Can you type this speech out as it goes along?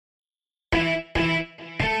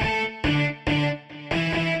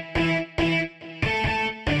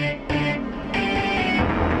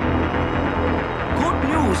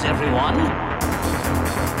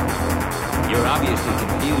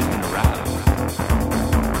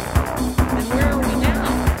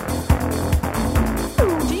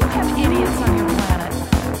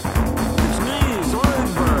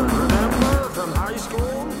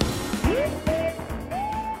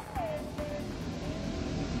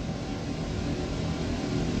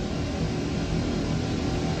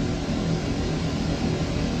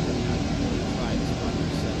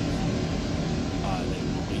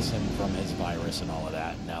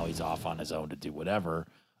on his own to do whatever.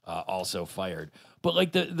 Also fired. But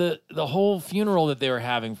like the whole funeral that they were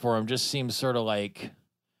having for him just seems sort of like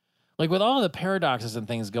with all the paradoxes and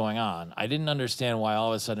things going on, I didn't understand why all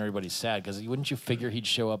of a sudden everybody's sad, because wouldn't you figure he'd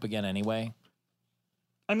show up again anyway?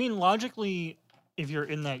 I mean, logically, if you're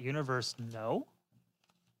in that universe, no.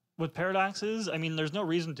 With paradoxes, I mean, there's no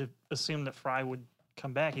reason to assume that Fry would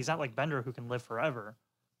come back. He's not like Bender, who can live forever.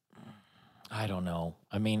 I don't know.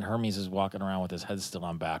 I mean, Hermes is walking around with his head still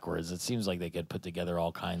on backwards. It seems like they could put together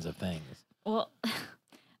all kinds of things. Well,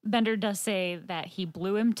 Bender does say that he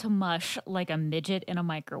blew him to mush like a midget in a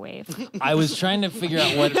microwave. I was trying to figure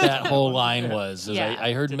out what that whole line was. Yeah.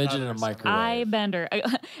 I heard Did midget not in a understand. microwave. Bender,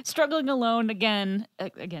 struggling alone again,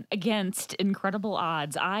 against incredible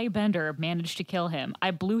odds. Bender, managed to kill him.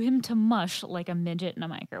 I blew him to mush like a midget in a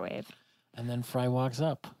microwave. And then Fry walks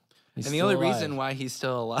up. He's And the still only alive. reason why he's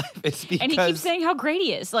still alive is because... And he keeps saying how great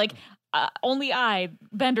he is. Like, only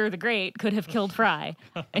Bender the Great, could have killed Fry.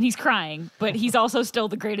 And he's crying, but he's also still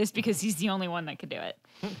the greatest because he's the only one that could do it.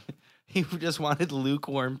 He just wanted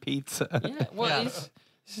lukewarm pizza. Yeah, well,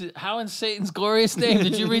 how in Satan's glorious name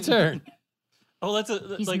did you return? Oh,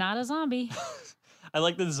 He's not a zombie. I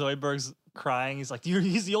like that Zoidberg's crying. He's like,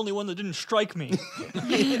 he's the only one that didn't strike me.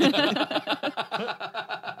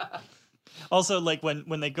 Also, like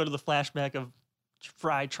when they go to the flashback of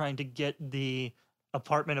Fry trying to get the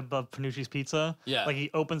apartment above Panucci's Pizza, Yeah. like he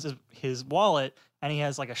opens his wallet and he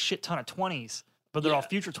has like a shit ton of 20s, but they're all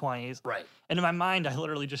future 20s. Right. And in my mind, I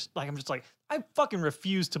literally I'm just like, I fucking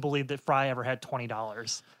refuse to believe that Fry ever had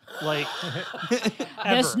 $20. Like, This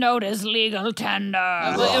ever. note is legal tender.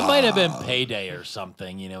 Well, it might have been payday or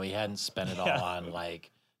something. You know, he hadn't spent it all Yeah. on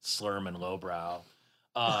like Slurm and Lowbrow.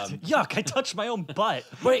 Yuck, I touched my own butt.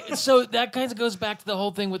 Right. So that kind of goes back to the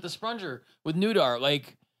whole thing with the Sprunger, with Nudar.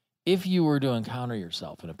 Like, if you were to encounter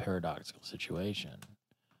yourself in a paradoxical situation,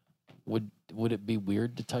 would it be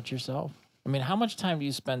weird to touch yourself? I mean, how much time do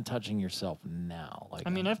you spend touching yourself now? Like, I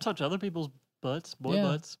mean, I've touched other people's butts, boy Yeah.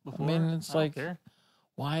 butts, before. I mean, it's I don't like, care.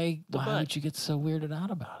 why butt. would you get so weirded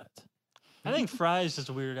out about it? I think Fry's just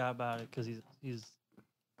weirded out about it because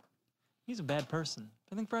he's a bad person.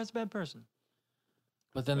 I think Fry's a bad person.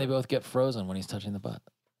 But then they both get frozen when he's touching the butt.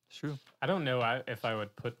 It's true. I don't know if I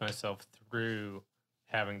would put myself through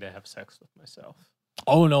having to have sex with myself.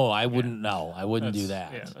 Oh no, I wouldn't know. I wouldn't do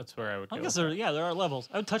That's- that. Yeah, that's where I would go. I guess there are levels.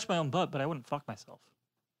 I would touch my own butt, but I wouldn't fuck myself.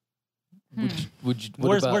 Would you?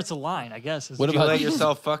 Where's the line? I guess. What Did you about- let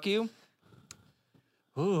yourself fuck you?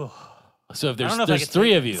 Ooh. So if I don't know if I there's could three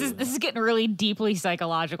take of it. you, This is getting really deeply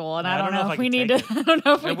psychological, and Yeah, I don't know I if we can need to. take I don't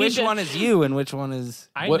know if we And need which to. one is you and which one is...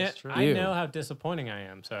 I, What's I you? know how disappointing I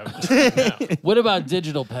am, so I would just no. what about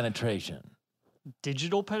digital penetration?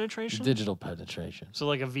 Digital penetration? Digital penetration. So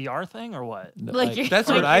like a VR thing or what? Like you're- That's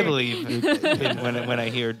like what I you're- believe when I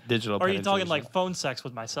hear digital Or are you talking penetration. like phone sex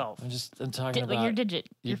with myself? I'm talking like about your digit,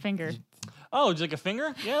 your you- finger. Oh, just like a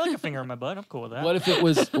finger? Yeah, I like a finger in my butt. I'm cool with that.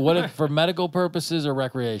 What if for medical purposes or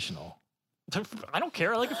recreational? I don't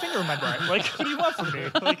care. I like a finger in my butt. Like, what do you want from me?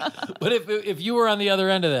 Like, What if you were on the other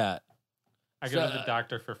end of that? I go to the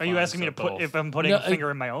doctor for are fun. you asking me so to put both. if I'm putting No, a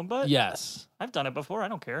finger in my own butt? Yes. I've done it before. I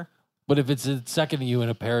don't care. But if it's a second to you in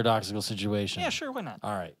a paradoxical situation. Yeah, sure. Why not?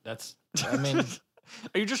 All right. That's I mean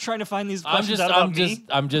Are you just trying to find these I'm questions just out about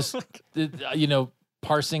I'm me? just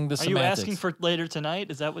parsing the Are you semantics. asking for later tonight?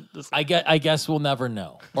 Is that what this? I guess we'll never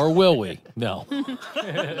know. Or will we? No.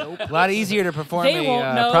 A lot easier to perform They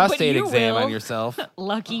won't know, a but prostate you exam will. on yourself.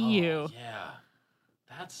 Lucky you. Yeah.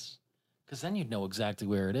 That's because then you'd know exactly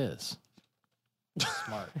where it is.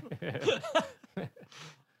 Smart.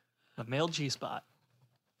 The male G spot.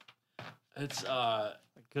 It's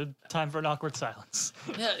Good time for an awkward silence.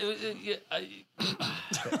 yeah,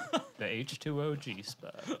 the H2OG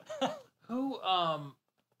spot. who I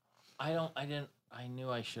knew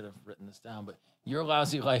I should have written this down, but your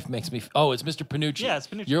lousy life makes me it's Mr. Panucci. Yeah, it's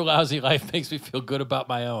Panucci. Your lousy life makes me feel good about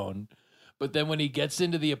my own. But then when he gets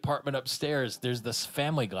into the apartment upstairs, there's this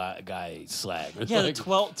Family Guy slag. It's Yeah, like, the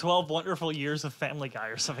 12 wonderful years of Family Guy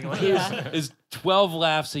or something like Yeah. that. is 12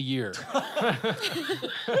 laughs a year.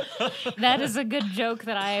 That is a good joke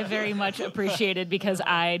that I very much appreciated because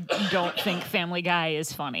I don't think Family Guy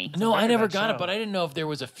is funny. No, I very never bad got show. it, but I didn't know if there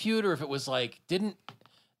was a feud or if it was like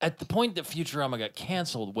at the point that Futurama got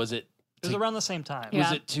canceled, was it It was around the same time. Yeah.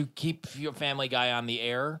 was it to keep your Family Guy on the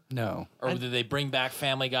air, No. or did they bring back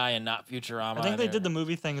Family Guy and not Futurama? I think they on did air? the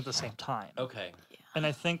movie thing at the same time. Okay. And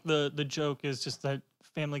I think the joke is just that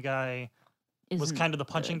Family Guy was Isn't kind of the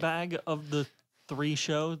punching good. bag of the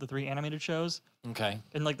the three animated shows. Okay.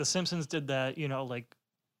 And like The Simpsons did that, like,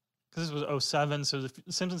 because this was 07, so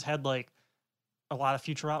The Simpsons had like a lot of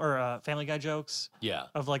Futurama or Family Guy jokes Yeah.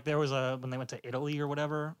 of like there was when they went to Italy or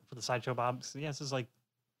whatever for the Sideshow Bob. Yeah, this is like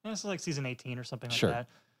season 18 or something Sure. like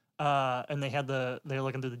that. And they were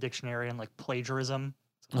looking through the dictionary and like plagiarism.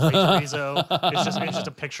 Plagiarizo. it's just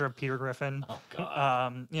a picture of Peter Griffin. Oh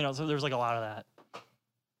God. So there's like a lot of that.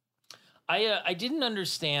 I didn't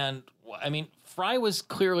understand. I mean, Fry was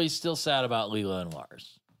clearly still sad about Leela and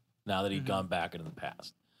Lars now that he'd gone back into the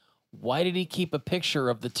past. Why did he keep a picture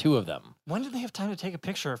of the two of them? When did they have time to take a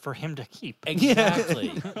picture for him to keep?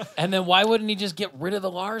 Exactly. And then why wouldn't he just get rid of the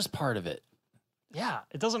Lars part of it? Yeah,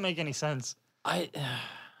 it doesn't make any sense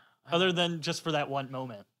other than just for that one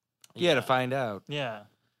moment. Yeah, to find out. Yeah.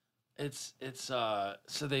 It's so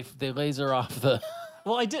they laser off the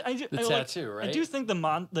Well, I did the tattoo, right? I do think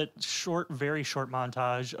the very short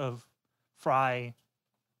montage of Fry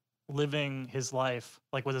living his life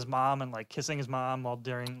like with his mom and like kissing his mom while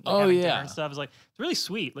during having dinner and stuff is like it's really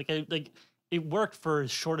sweet. Like it worked for as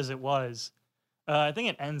short as it was. I think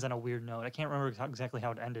it ends on a weird note. I can't remember exactly how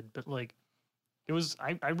it ended, but like it was.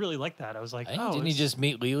 I really liked that. I was like, didn't he just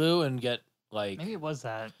meet Lilu and get like? Maybe it was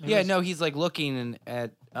that. He's like looking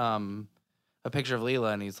at a picture of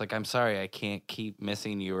Leela, and he's like, "I'm sorry, I can't keep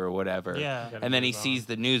missing you or whatever." Yeah. And then he sees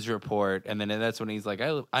the news report, and then that's when he's like,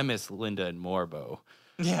 "I miss Linda and Morbo."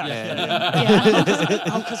 Yeah.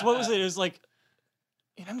 Because what was it? It was like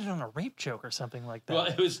it ended on a rape joke or something like that. Well,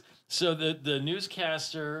 it was so the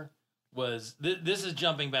newscaster was. This is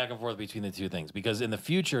jumping back and forth between the two things because in the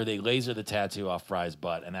future they laser the tattoo off Fry's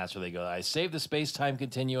butt, and that's where they go. I saved the space-time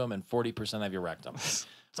continuum and 40% of your rectum.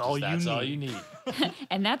 That's all you need.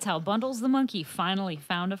 And that's how Bundles the monkey finally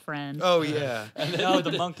found a friend. Oh yeah.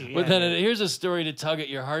 The monkey. But then here's a story to tug at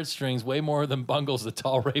your heartstrings way more than Bungles the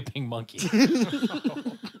tall raping monkey.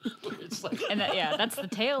 It's like, And that's the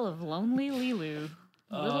tale of lonely Lilu,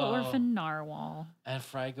 little orphan narwhal. and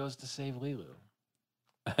Fry goes to save Lilu.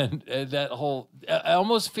 And that whole, I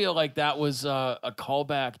almost feel like that was a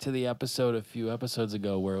callback to the episode a few episodes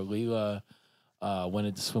ago where Leela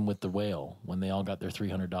wanted to swim with the whale when they all got their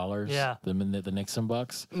 $300. Yeah. The Nixon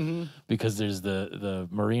bucks. Mm-hmm. Because there's the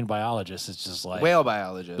marine biologist. It's just like Whale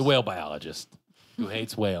biologist. the whale biologist who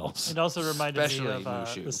hates whales. It also reminded me Especially of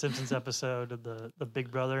Mushu. the Simpsons episode of the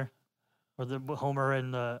Big Brother, where the Homer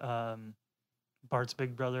and Bart's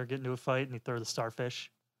big brother get into a fight and he throws the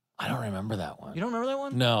starfish. I don't remember that one. You don't remember that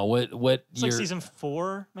one? No. What It's year? like season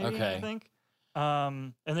 4, maybe. Okay. I think.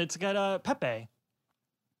 And it's got Pepe,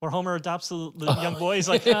 where Homer adopts the young boy. He's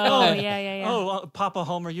like, Oh, yeah. Oh, Papa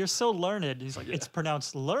Homer, you're so learned. He's like, it's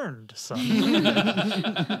pronounced learned, son.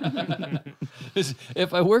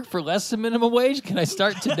 If I work for less than minimum wage, can I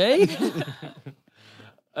start today?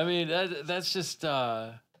 I mean, that's just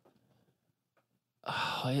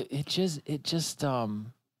it just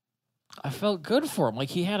I felt good for him. Like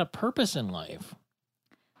he had a purpose in life.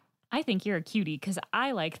 I think you're a cutie because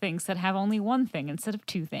I like things that have only one thing instead of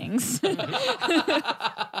two things.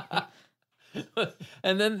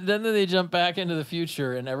 And then they jump back into the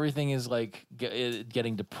future, and everything is like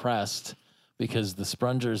getting depressed because the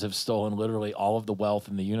Sprungers have stolen literally all of the wealth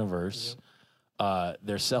in the universe.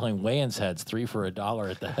 They're selling Wayans heads 3 for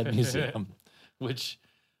 $1 at the head museum, which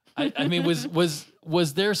I mean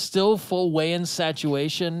was there still full Wayans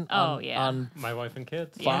saturation? On My wife and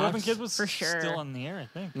kids. Yeah. My Fox? Wife and Kids was For sure. still on the air, I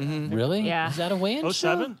think. Really? Yeah. Is that a Wayans? Oh,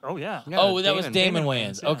 show? 07? Oh, yeah. Oh, that was Damon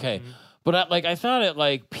Wayans, Wayans. yeah. Okay, but I thought at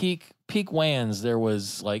like peak Wayans there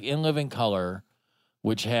was like In Living Color,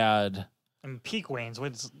 which had And peak Wayne's, they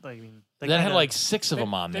that kinda- had like 6 of They-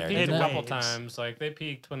 them on they there. peaked didn't a it? couple Waves. times. Like they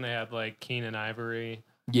peaked when they had like Keenan Ivory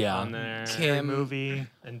Yeah. on there Scary Movie.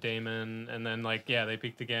 and Damon, and then like they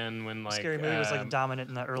peaked again when like Scary Movie was like dominant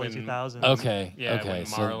in the early when- 2000s. Okay. yeah, Okay. when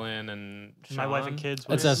So Marlon and My Wife and Sean. Kids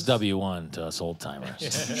that's was SW1 to us old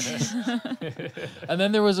timers. And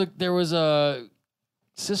then there was a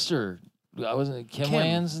sister. I wasn't Kim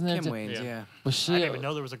Wayans in there. Kim Wayans, Yeah. yeah. Was she? I didn't even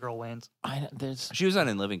know there was a girl Wayne's. There's. She was on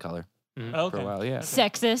In Living Color Oh, for a okay. while, yeah.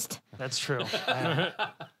 Sexist. That's true. I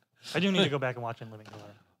do need to go back and watch In Living Color.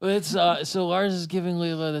 It's so Lars is giving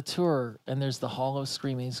Leela the tour, and there's the Hall of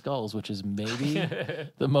Screaming Skulls, which is maybe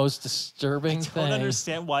the most disturbing I thing. don't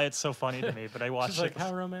understand why it's so funny to me, but I watched She's like, it.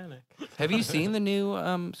 how romantic. Have you seen the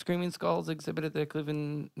new Screaming Skulls exhibit at the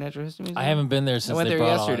Cleveland Natural History Museum? I haven't been there since I went they there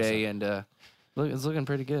brought all that yesterday, stuff. and it's looking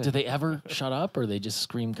pretty good. Do they ever shut up, or they just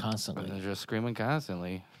scream They're constantly? just screaming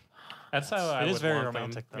constantly. That's how I It is would very want them.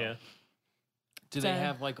 romantic, though. Yeah. Do they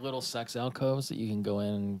have like little sex alcoves that you can go in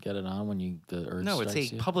and get it on when the urge No, it's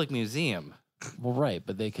strikes a you? public museum. Well, right,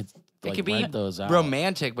 but they could It like could be rent those out.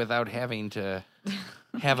 romantic without having to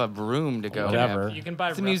have a room to go. Whatever. have. You can buy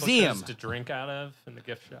It's a replicas museum. to drink out of in the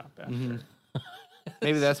gift shop after. Mhm.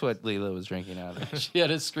 Maybe that's what Leela was drinking out of. She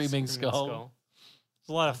had a screaming skull. There's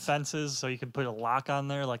a lot of fences, so you can put a lock on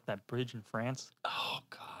there, like that bridge in France. Oh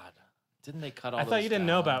God! Didn't they cut all? I thought you didn't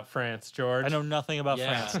know about France, George. I know nothing about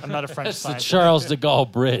Yeah. France. I'm not a French That's the scientist. Charles de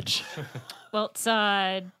Gaulle Bridge. Well,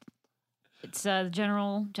 it's the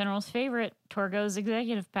general's favorite, Torgo's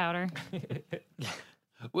executive powder.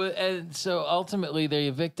 Well, and so ultimately they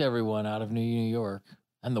evict everyone out of New York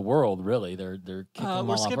and the world. Really, they're kicking them all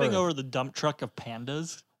We're off skipping Earth. over the dump truck of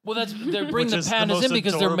pandas. Well, they're bringing Which the is the pandas most in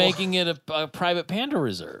because they're adorable. making it a private panda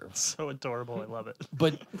reserve. So adorable. I love it.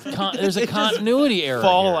 But there's a continuity error.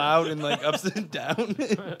 Fall here. out and like ups and down.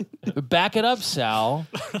 Back it up, Sal.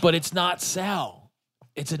 But it's not Sal.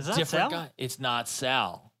 It's a Is that different Sal? guy. It's not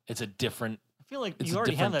Sal. It's a different. I feel like It's you a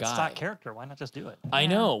already have that different stock guy. character. Why not just do it? I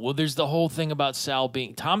know. Well, there's the whole thing about Sal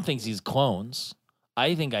being. Tom thinks he's clones.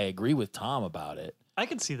 I think I agree with Tom about it I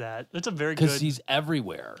could see that. That's a very because good. he's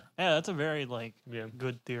everywhere. Yeah, that's a very Yeah.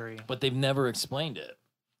 good theory. But they've never explained it.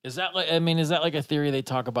 Is that like? I mean, is that like a theory they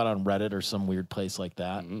talk about on Reddit or some weird place like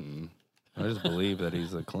that? Mm-mm. I just believe that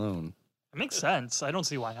he's a clone. It makes sense. I don't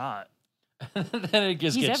see why not. Then it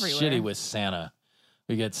just He's gets everywhere. shitty with Santa.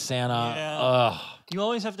 We get Santa. Yeah. Ugh. You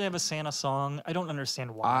always have to have a Santa song. I don't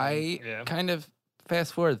understand why. I Yeah. kind of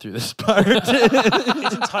fast forward through this part.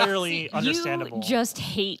 It's entirely understandable. You just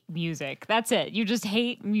hate music. That's it. You just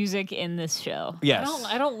hate music in this show. Yes.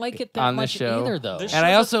 I don't like it that On this much show. either, though. This And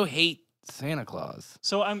I shows also hate Santa Claus.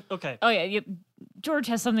 So I'm okay. Oh yeah, George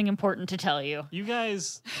has something important to tell you. You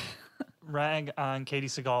guys rag on Katie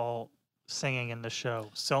Seagal singing in the show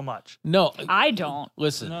so much. No, I don't.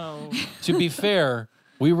 listen. No. To be fair,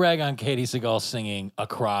 we rag on Katie Seagal singing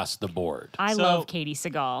across the board. I So- love Katie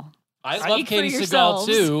Seagal. I Speak love for Katie Seagal yourselves.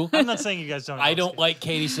 too. I'm not saying you guys don't. I love don't Katie. like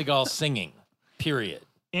Katie Seagal singing. Period.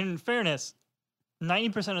 In fairness,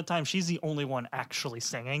 90% of the time she's the only one actually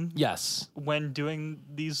singing Yes. when doing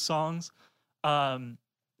these songs.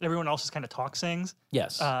 Everyone else just kind of talk sings.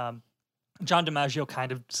 Yes. John DiMaggio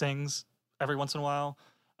kind of sings every once in a while,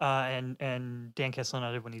 and Dan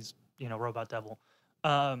Castellaneta when he's Robot Devil.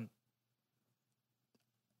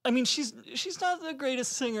 I mean, she's not the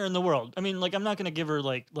greatest singer in the world. I mean, like I'm not gonna give her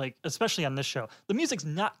like especially on this show. The music's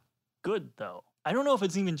not good though. I don't know if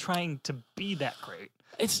it's even trying to be that great.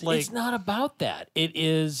 it's like- not about that. It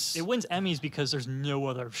is It wins Emmys because there's no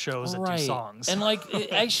other shows that right. do songs. And like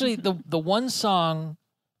actually the one song,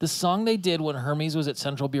 the song they did when Hermes was at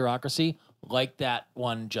Central Bureaucracy, like that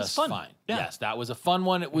one just fun. fine. Yeah. Yes, that was a fun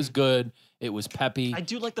one. It was good. It was peppy. I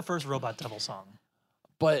do like the first Robot Devil song.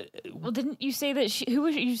 But Well, didn't you say that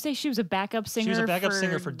you say she was a backup singer? She was a backup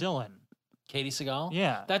singer for Dylan. Katie Seagal?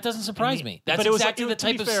 Yeah. That doesn't surprise me. That's But it was exactly the to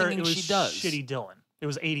be type of fair, singing it was she does. Shitty Dylan. It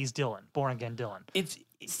was 80s Dylan, Born Again Dylan. It's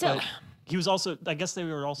Still, But he was also, I guess they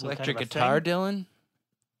were also Electric kind of a guitar, thing. Dylan?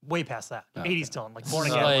 Way past that. Okay. 80s Dylan, like Born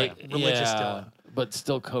it's Again, like, religious yeah, Dylan. but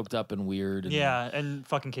still coked up and weird. And Yeah, and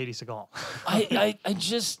fucking Katie Seagal. I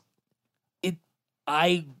just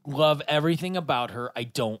I love everything about her. I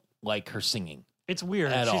don't like her singing. It's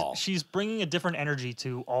weird. At all. She's bringing a different energy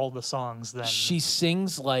to all the songs than She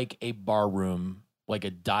sings like a bar room, like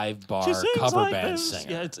a dive bar She sings cover like band this.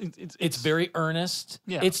 singer. Yeah, It's very earnest.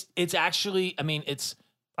 Yeah. It's actually, I mean,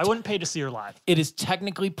 I wouldn't pay to see her live. it is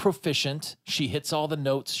technically proficient. She hits all the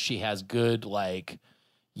notes. She has good, like,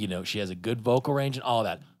 she has a good vocal range and all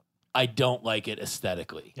that. I don't like it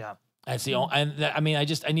aesthetically. Yeah. That's the only, and I mean,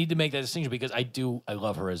 I need to make that distinction because I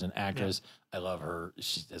love her as an actress. I love her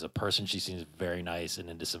as a person. She seems very nice and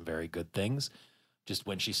into some very good things. Just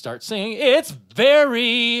when she starts singing, it's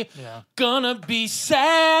very Yeah. gonna be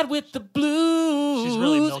sad with the blues. She's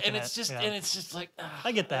really milking and it's it, just yeah. and it's just like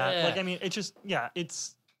I get that. yeah. Like, I mean, it's just, yeah,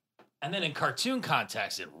 it's And then in cartoon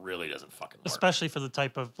context, it really doesn't fucking work. especially for the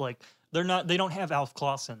type of, like, they don't have Alf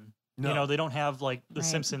Clausen. No. They don't have, like, the Right.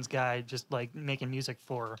 Simpsons guy just, like, making music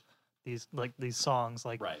for these songs.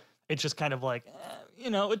 Like, Right. it's just kind of like,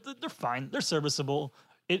 they're fine. They're serviceable.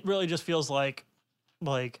 It really just feels like,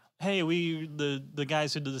 hey, we the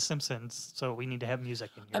guys who did the Simpsons, so we need to have music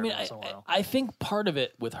in here. I mean, once in a while. I think part of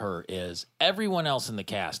it with her is everyone else in the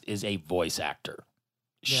cast is a voice actor.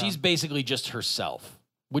 Yeah. She's basically just herself,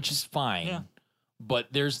 which is fine. Yeah. But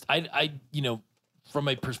there's from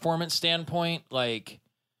a performance standpoint, like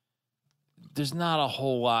there's not a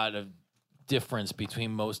whole lot of difference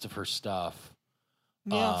between most of her stuff.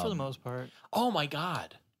 Yeah, for the Um, most part. Oh my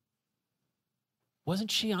God.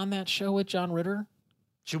 Wasn't she on that show with John Ritter?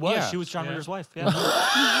 She was. Yeah. She was John Yeah. Ritter's wife. Yeah.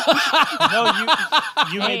 No,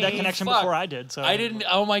 you made that Hey, connection fuck. before I did. So I didn't.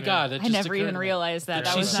 Oh my God. That I just never even occurred to me. realized that. Did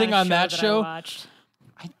That she was not sing a on that that show? I watched.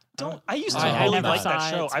 I used to I really never like saw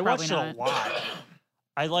that it. show. It's I watched it probably a not. lot.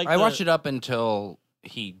 I I watched it up until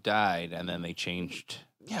he died, and then they changed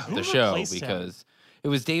who the show replaced him? because it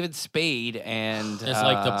was David Spade and It's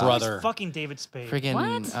like the Who's brother. fucking David Spade. Friggin'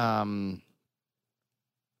 What?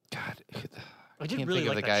 God, I I did can't really think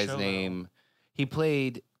of like the that guy's show, though. name. He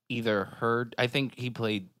played either I think he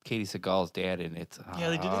played Katie Seagal's dad, and it's Yeah,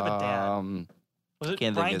 they did have a dad. Was it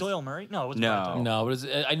can't think Brian his- Doyle Murray? No, it wasn't No. Brian Doyle.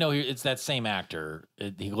 No, I know it's that same actor.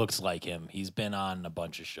 He looks like him. He's been on a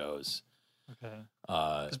bunch of shows. Okay.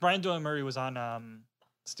 Uh, Because Brian Doyle Murray was on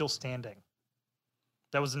Still Standing.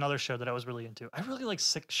 That was another show that I was really into. I really liked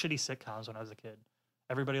shitty sitcoms when I was a kid.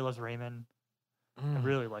 Everybody Loves Raymond. I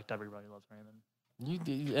really liked Everybody Loves Raymond.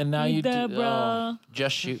 and now you do. Oh, Deborah.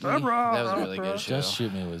 Just Shoot Me. Deborah. That was a really good show. Just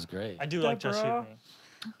Shoot Me was great. I do like Just Shoot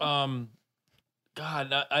Deborah. Me.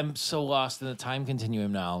 God, I'm so lost in the time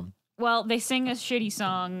continuum now. Well, they sing a shitty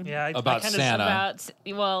song Yeah, About I kinda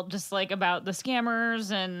Santa. just like about the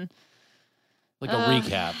scammers and Like a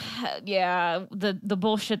recap. yeah, the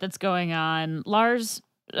bullshit that's going on. Lars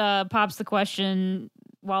pops the question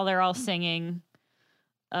while they're all singing.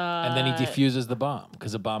 And then he defuses the bomb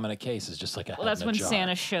because a bomb in a case is just like a Well, head that's in a when jar.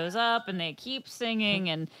 Santa shows up and they keep singing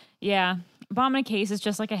and yeah, bomb in a case is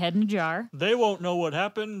just like a head in a jar. They won't know what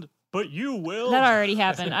happened, but you will. That already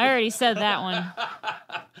happened. I already said that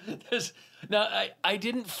one. Now, I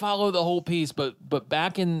didn't follow the whole piece, but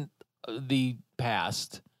back in the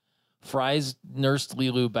past, Fry's nursed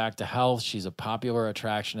Lilu back to health. She's a popular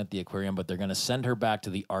attraction at the aquarium, but they're going to send her back to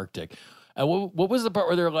the Arctic. And what was the part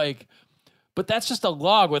where they're like, but that's just a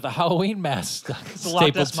log with a Halloween mask Loch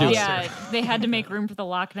stapled Ness to it. Monster. Yeah, they had to make room for the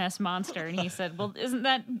Loch Ness monster, and he said, "Well, isn't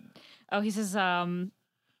that?" Oh, he says,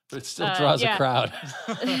 But it still draws a yeah. crowd.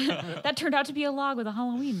 "That turned out to be a log with a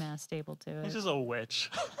Halloween mask stapled to He's it." just a witch.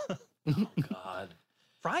 God.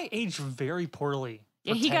 Fry aged very poorly.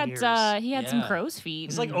 Yeah, for he 10 got years. he had some Yeah. crow's feet.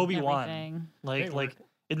 He's like and Obi-Wan. everything. like They like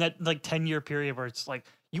in that like 10-year period where it's like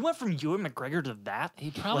you went from Ewan McGregor to that. He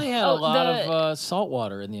probably had Oh, a lot of salt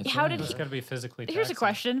water in the How did aquarium. It's got to be physically. Here's a taxing.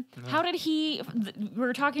 question: How did he? We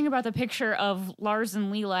were talking about the picture of Lars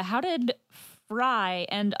and Leela. How did Fry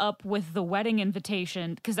end up with the wedding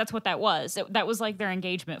invitation? Because that's what that was. That was like their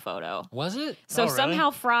engagement photo. Was it? So Oh, really? somehow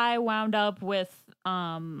Fry wound up with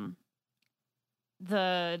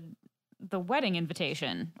the wedding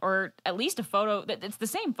invitation, or at least a photo. It's the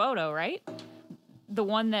same photo, right? The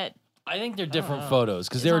one that. I think they're different know. photos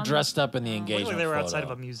because they It's were on the- dressed up in the Looked engagement like they were photo. outside of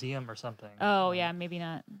a museum or something. Oh yeah, maybe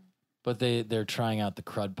not. But they're trying out the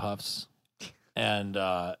crud puffs, and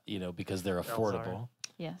because they're affordable.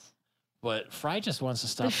 Yes. But Fry just wants to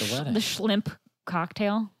stop the The wedding. shrimp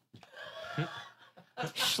cocktail.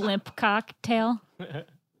 Shrimp cocktail.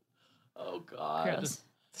 Oh God! Gross.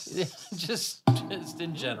 just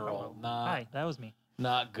in general, Hi, that was me.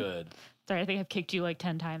 not good. Sorry, I think I've kicked you like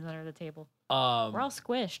 10 times under the table. We're Um, all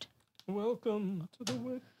squished. Welcome to the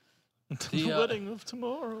wedding. The wedding of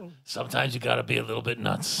tomorrow. sometimes you got to be a little bit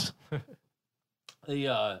nuts.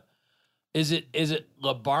 Is it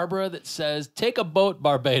La Barbara that says take a boat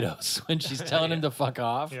Barbados when she's telling him to fuck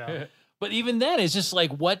off? Yeah. But even then, it's just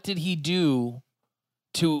like, what did he do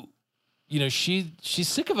to, she's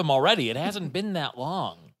sick of him already. It hasn't been that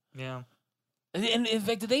long. Yeah. And in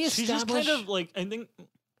fact, did they She's just establish? kind of like, I think,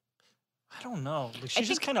 I don't know. Like, she's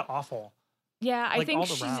just think- kind of awful. Yeah, I Like, think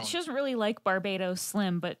all around. she doesn't really like Barbados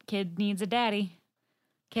Slim, but kid needs a daddy.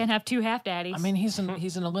 Can't have two half daddies. I mean, he's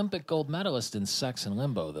an Olympic gold medalist in Sex and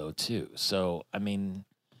Limbo, though, too. So, I mean,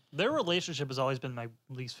 Their relationship has always been my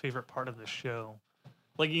least favorite part of the show.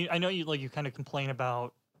 Like, I know you kind of complain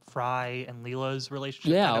about Fry and Leela's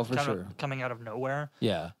relationship. Yeah, kind of, for kind of sure. coming out of nowhere.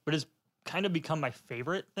 yeah. But it's kind of become my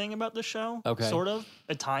favorite thing about the show. Okay. Sort of,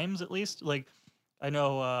 at times at least. Like, I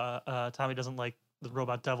know Tommy doesn't like the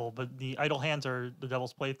Robot Devil, but the Idle Hands or the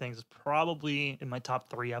Devil's Playthings is probably in my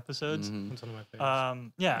top 3 episodes. Mhm. It's one of my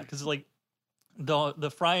favorites. Yeah, because like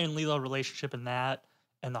the Fry and Leela relationship in that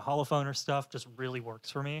and the holophoner stuff just really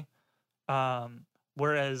works for me.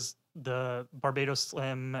 Whereas the Barbados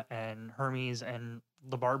Slim and Hermes and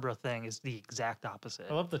the Barbara thing is the exact opposite.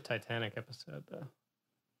 I love the Titanic episode though.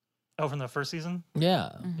 Oh, from the first season?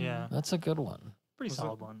 Yeah. Mhm. Yeah, That's a good one. pretty Was it-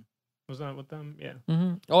 solid one. Was that with them? Yeah.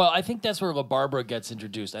 Mm-hmm. Well, I think that's where La Barbara gets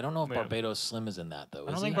introduced. I don't know if Yeah. Barbados Slim is in that, though. I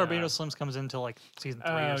don't is think he? Barbados Slims comes into like season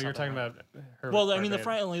 3 or something. You're talking about her. Well, with I mean, the Barbados.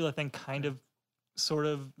 Fry and Leela thing kind of, sort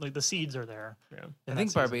of, like the seeds are there. Yeah. in I that think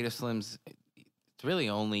season. Barbados Slim's it's really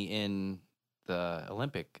only in the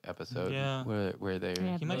Olympic episode Yeah. where they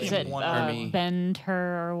Yeah, He might is be it one army. Bend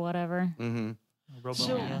Her or whatever? hmm Robo,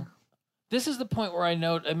 So- yeah. This is the point where I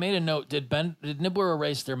made a note. Did Nibbler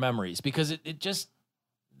erase their memories? Because it just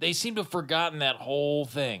they seem to have forgotten that whole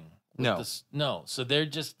thing. with No. this- no. So they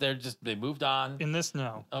moved on. In this,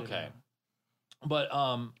 no. they Okay. But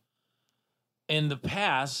in the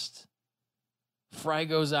past, Fry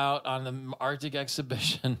goes out on the Arctic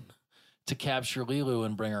expedition to capture Lilu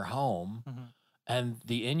and bring her home. Mhm. And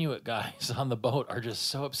the Inuit guys on the boat are just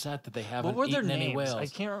so upset that they haven't What were their eaten any names? whales. I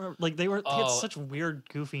can't remember. Like they had Oh, such weird,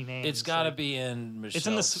 goofy names. It's got to like, be in Michelle's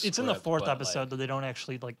It's in the script, fourth but, episode like, that they don't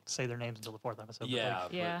actually like say their names until the fourth episode. yeah,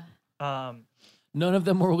 but Yeah. But, none of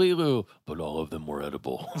them were Lilu, but all of them were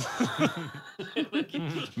edible.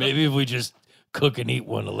 Maybe if we just cook and eat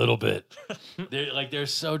one a little bit. They're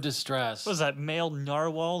so distressed. what was that male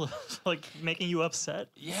narwhal like making you upset?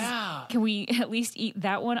 Yeah. Can we at least eat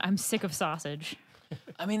that one? I'm sick of sausage.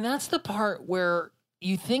 I mean, that's the part where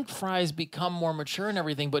you think Fry's become more mature and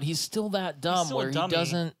everything, but he's still that dumb still a where he dummy.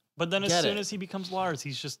 doesn't. But then as Get soon it. as he becomes Lars,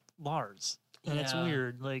 he's just Lars. And it's Yeah.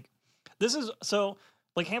 weird. Like this is so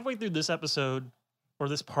like halfway through this episode or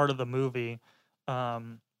this part of the movie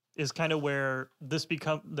is kind of where this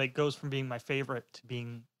goes from being my favorite to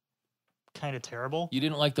being kind of terrible. You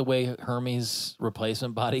didn't like the way Hermes'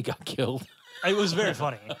 replacement body got killed? It was very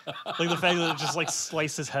funny. Like the fact that it just like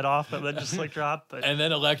sliced his head off and then just like dropped. But And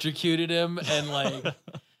then electrocuted him and like.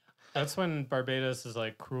 That's when Barbados is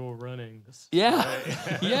like cruel runnings. Yeah.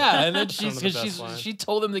 Yeah. And then Some of the best lines. she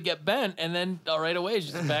told him to get bent and then right away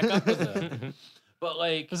she's back up with him. But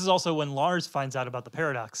like. this is also when Lars finds out about the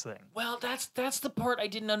paradox thing. Well, that's the part I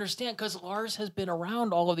didn't understand because Lars has been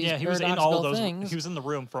around all of these Yeah, he was in all of paradoxical those. things. He was in the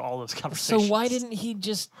room for all those So conversations. why didn't he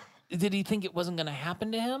just? Did he think it wasn't going to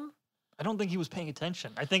happen to him? I don't think he was paying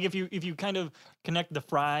attention. I think if you kind of connect the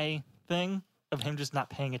Fry thing of him just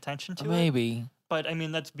not paying attention to it, Maybe but I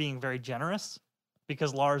mean that's being very generous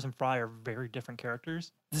because Lars and Fry are very different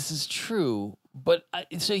characters. this is true, but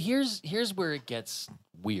so here's where it gets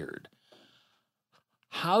weird.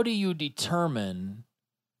 How do you determine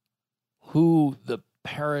who the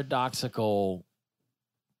paradoxical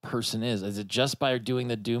person is? Is it just by doing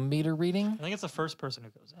the Doom meter reading? I think it's the first person who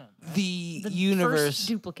goes in. The, The universe. first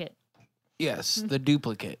duplicate. Yes, the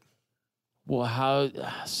duplicate. Well, how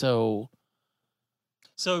so?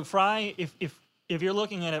 So Fry, if you're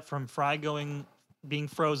looking at it from Fry being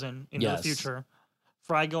frozen into Yes. the future,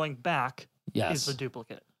 Fry going back Yes, is the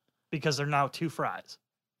duplicate because they're now two Frys.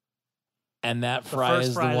 and that the Fry first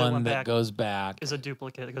is Fry the that one went that back goes back. Is a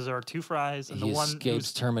duplicate because there are two Frys and He the one escapes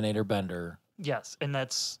who's Terminator Bender. yes, and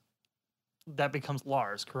that becomes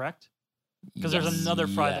Lars, correct? Because there's another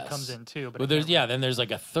Fry that comes in too, but Well, I there's can't then there's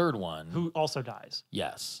like a third one. remember, who also dies,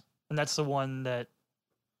 Yes. and that's the one that,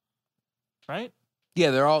 right?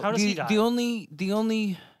 Yeah, they're all. How does he die? The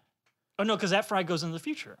only. Oh no, because that Fry goes into the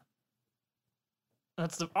future.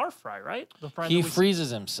 That's our Fry, right? The Fry He that we freezes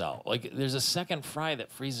himself. Like there's a second Fry that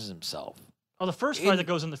freezes himself. Oh, the first Fry in- that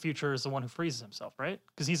goes in the future is the one who freezes himself, right?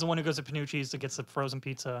 Because he's the one who goes to Panucci's to gets the frozen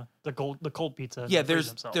pizza, the cold pizza. and Yeah, freezes there's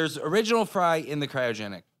himself. there's original Fry in the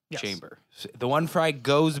cryogenic Yes. chamber. The one Fry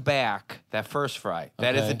goes back. That first Fry.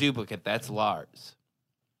 That is Okay. a duplicate. That's Lars.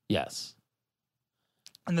 Yes.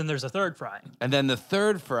 and then there's a third Fry. And then the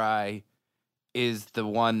third Fry is the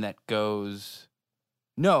one that goes.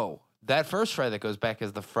 No, that first Fry that goes back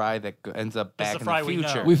is the Fry that ends up That's back the in Fry the we know.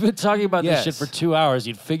 future. We've been talking about this shit Yes. for 2 hours.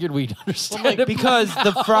 You'd figured we'd understand like, it Because by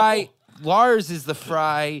the now. Fry Lars is the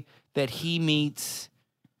Fry that he meets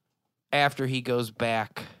after he goes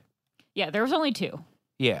back. Yeah, there was only two.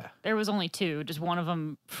 Yeah, There was only two. Just one of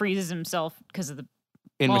them freezes himself because of the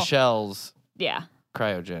in Well- Michelle's yeah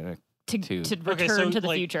cryogenic. to Two. to Okay, return so, to the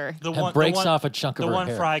like, future. The and one breaks the one, off a chunk of the her one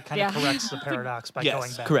hair. Fry kind of Yeah. corrects the paradox by Yes,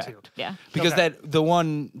 going back correct. too. Yeah, Because Okay. that the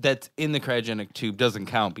one that's in the cryogenic tube doesn't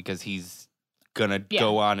count because he's gonna Yeah.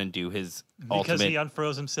 go on and do his Because ultimate. he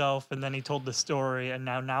unfroze himself and then he told the story and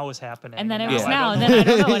now is happening. and then it now was I now, don't and know. then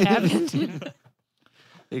I don't know what happened.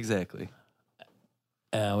 Exactly.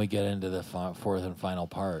 And we get into the fourth and final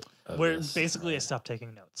part. Of Where this. basically I stopped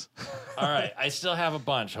taking notes. All right, I still have a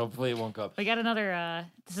bunch. Hopefully, it won't go up. We got another.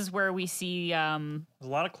 This is where we see There's a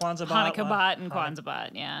lot of Kwanzaa bot, Hanukkah bot and Kwanzaa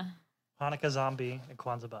bot. Yeah, Hanukkah zombie and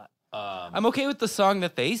Kwanzaa bot. I'm okay with the song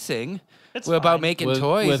that they sing It's about fine. making With-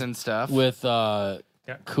 toys with- and stuff. With Yeah.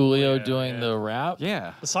 Coolio Yeah, doing yeah. the rap.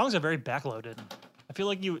 yeah. The songs are very backloaded. I feel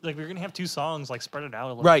like we're gonna have two songs like spread it out a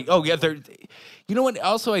little. Right. Oh yeah. They're. You know what?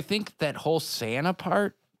 Also, I think that whole Santa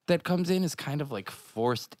part that comes in is kind of like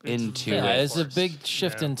forced It's into Yeah, very it. it's a forced. big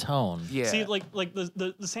shift Yeah. in tone. Yeah. See, like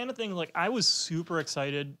the Santa thing, like I was super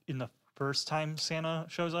excited in the first time Santa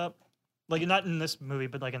shows up. Like not in this movie,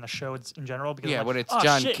 but like in the show in general. Because yeah, I'm like, when it's oh,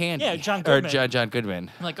 John shit. Candy. Yeah, John or Goodman. John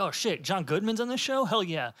Goodman. I'm like, oh shit, John Goodman's on this show? Hell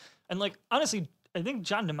yeah. And like honestly, I think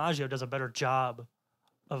John DiMaggio does a better job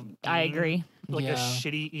of I being, agree. like Yeah. a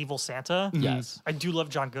shitty evil Santa. Yes. I do love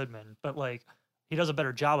John Goodman, but like he does a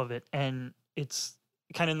better job of it, and it's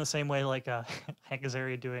kind of in the same way like Hank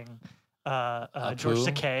Azaria doing George Apu?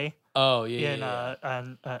 Takei Oh yeah, in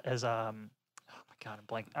yeah. as oh my god, I'm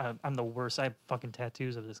blank. I'm the worst. I have fucking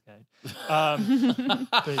tattoos of this guy.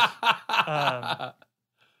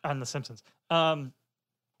 On The Simpsons.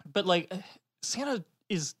 But like Santa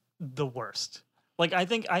is the worst. Like I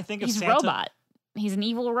think of He's Santa. a robot. He's an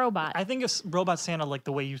evil robot. I think of Robot Santa like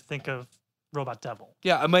the way you think of Robot Devil.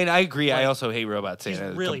 Yeah, I mean, I agree. I Like, also hate Robot he's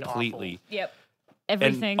Santa really completely. Yep.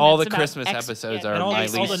 Everything. And all that's the about Christmas episodes are And all, my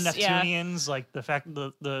all the least. Neptunians, like the fact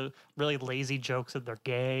the really lazy jokes that they're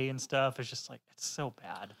gay and stuff, is just like it's so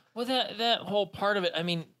bad. Well, that whole part of it. I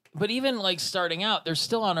mean, but even like starting out, they're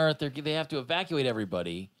still on Earth. They have to evacuate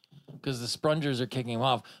everybody because the Sprungers are kicking them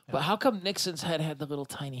off. But how come Nixon's head had the little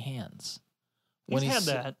tiny hands? He's had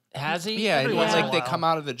that. Has he? Yeah, Every and once it's in a like they while. come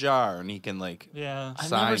out of the jar and he can like Yeah, I've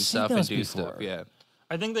sign never seen stuff and those do before. stuff. Yeah.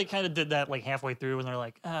 I think they kind of did that like halfway through, when they're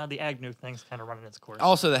like, the Agnew thing's kind of running its course.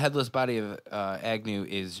 Also, the headless body of Agnew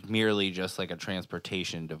is merely just like a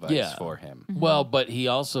transportation device Yeah. for him. Well, but he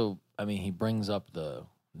also, I mean, he brings up the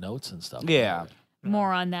notes and stuff. Yeah.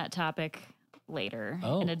 More on that topic later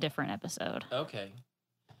Oh. in a different episode. Okay.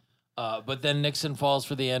 But then Nixon falls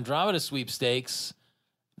for the Andromeda sweepstakes,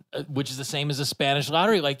 which is the same as a Spanish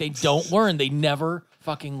lottery. Like they don't learn. They never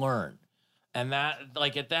fucking learn. And that,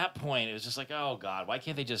 like at that point, it was just like, oh God, why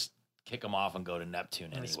can't they just kick them off and go to Neptune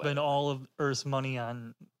And anyway? spend all of Earth's money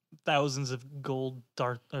on thousands of gold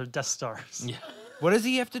Death Stars. Yeah. What does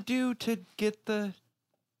he have to do to get the?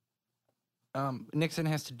 Nixon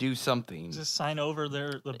has to do something. Just sign over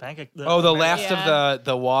the bank. The last Yeah. of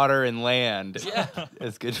the water and land. Yeah.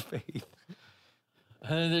 As good faith.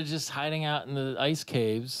 And they're just hiding out in the ice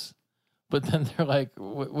caves. But then they're like,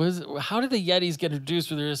 how did the Yetis get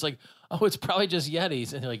introduced? Where they're just like, oh, it's probably just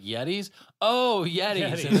Yetis. And they're like, Yetis? Oh,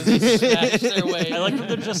 Yetis. And then they smash their way. I like that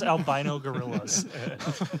they're just albino gorillas.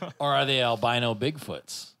 Or are they albino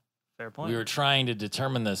Bigfoots? Fair point. We were trying to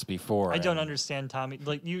determine this before. I don't and- understand, Tommy.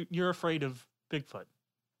 Like you're afraid of Bigfoot.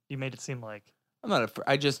 You made it seem like I'm not afraid.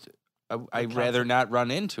 I'd rather not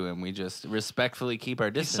run into him. We just respectfully keep our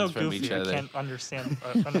he's distance so from goofy. each I other. can't understand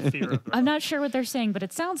a fear of him. I'm not sure what they're saying, but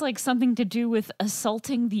it sounds like something to do with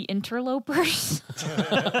assaulting the interlopers.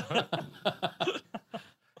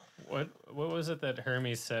 What was it that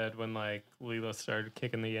Hermes said when like Leela started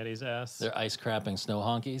kicking the Yeti's ass? They're ice crapping snow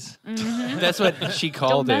honkies. That's what she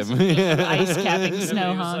called mess him. with ice capping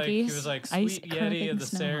snow he honkies. was like, Ice sweet Yeti crapping of the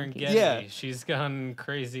snow Serengeti. honkies. Yeah. She's gone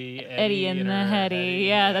crazy. Eddie in the her heady.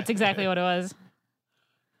 Yeah, that's exactly what it was.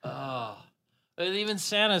 Oh. Even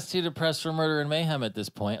Santa's too depressed for murder and mayhem at this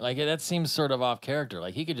point. Like, that seems sort of off character.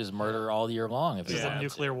 Like, he could just murder all year long if he This is wanted a to.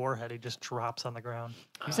 nuclear warhead. He just drops on the ground.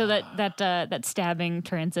 So that stabbing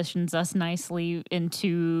transitions us nicely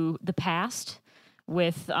into the past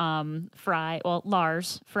with Fry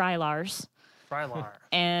Lars, Frylar.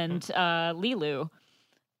 and Lilu.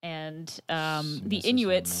 And the Mrs.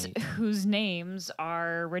 Inuits Mate. whose names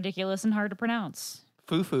are ridiculous and hard to pronounce.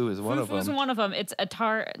 Fufu is one of Fufu's them. one of them. It's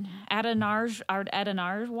Adanarjwat,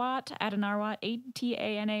 Adanarjwat. I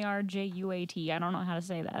don't know how to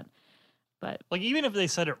say that. But Like even if they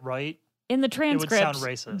said it right, in the would sound transcript,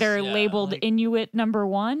 racist. they're Yeah, labeled like- Inuit number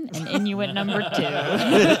 1 and Inuit number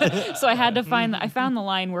 2. So I had to I found the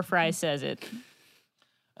line where Fry says it.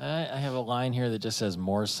 I have a line here that just says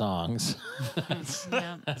more songs.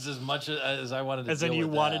 Yeah. That's as much as I wanted to as in deal you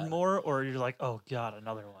with wanted that. more, or you're like, oh god,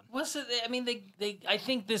 another one. What's it? I mean, they. I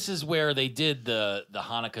think this is where they did the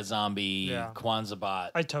Hanukkah zombie Yeah. Kwanzaa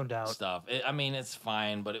bot I toned out. stuff. I mean, it's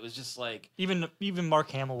fine, but it was just like, Even Mark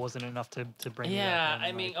Hamill wasn't enough to bring. me yeah. up in,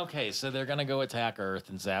 I mean, like- okay, so they're gonna go attack Earth,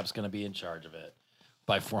 and Zap's gonna be in charge of it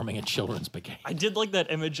by forming a children's brigade. I did like that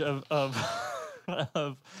image of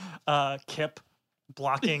Kip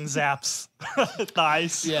blocking Zap's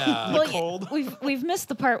thighs. Yeah. in the Well, cold. We've missed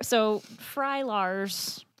the part. So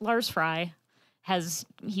Lars Fry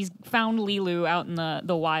he's found Lilu out in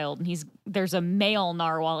the wild, and there's a male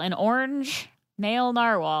narwhal, an orange male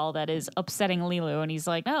narwhal that is upsetting Lilu, and he's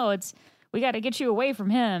like, no, we got to get you away from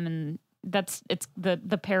him, and it's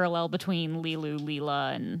the parallel between Lilu,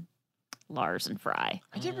 Leela, and Lars and Fry.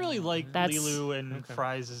 I did really like That's- Lilu and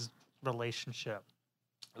Fry's relationship.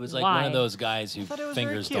 It was like one Why? of those guys who thought it was very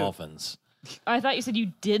fingers cute. dolphins. I thought you said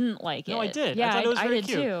you didn't like it. No, I did. Yeah, I thought it was very did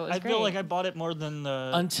cute. too. It was I feel great. like I bought it more than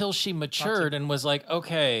the. Until she matured and was like,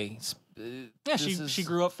 okay. yeah, she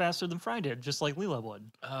grew up faster than Fry did, just like Leela would.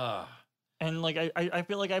 And like I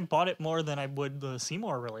feel like I bought it more than I would the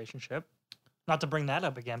Seymour relationship. Not to bring that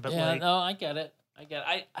up again, but Yeah, like no, I get it.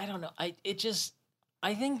 I don't know.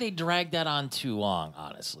 I think they dragged that on too long,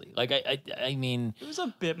 honestly. Like I mean, it was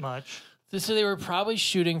a bit much. So they were probably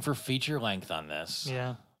shooting for feature length on this.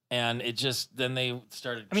 Yeah. And it just, then they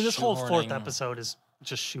started I mean, this whole fourth shoehorning- episode is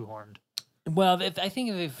just shoehorned. Well, I think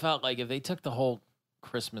if they felt like if they took the whole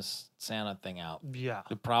Christmas Santa thing out, Yeah.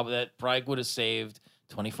 that probably would have saved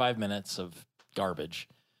 25 minutes of garbage.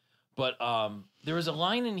 But there was a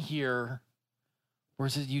line in here where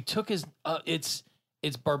it says, you took his, it's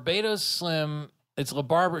Barbados Slim, it's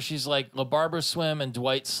LaBarbara, she's like LaBarbara Slim and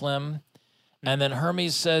Dwight Slim. And then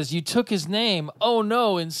Hermes says, you took his name. Oh,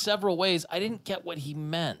 no, in several ways. I didn't get what he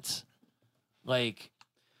meant. Like,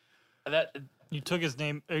 that. You took his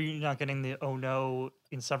name. Are you not getting the "oh no"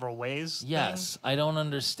 in several ways? Yes. thing? I don't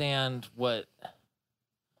understand what.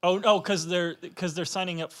 Oh, because they're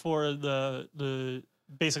signing up for the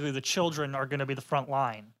basically the children are going to be the front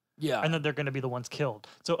line, Yeah. and then they're going to be the ones killed.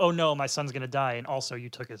 So, oh no, my son's going to die, and also you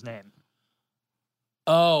took his name.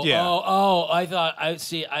 Oh, Yeah. I thought, I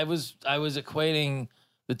was equating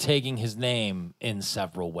the taking his name in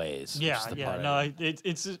several ways. which Yeah, is the yeah. part No, I-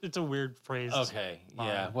 it's a weird phrase. Okay.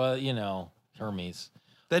 Yeah. Fine. Well, Hermes.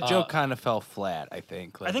 That joke kind of fell flat, I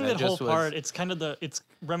think. Like, I think that whole just was- part, it's kind of it's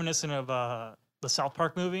reminiscent of the South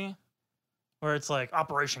Park movie, where it's like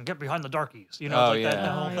Operation Get Behind the Darkies. You know, Oh, like that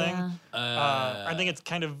yeah. whole thing. Yeah. I think it's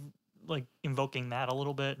kind of like invoking that a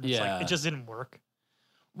little bit. It's Yeah. like, it just didn't work.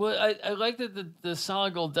 Well, I like that the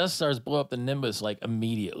solid gold Death Stars blow up the Nimbus like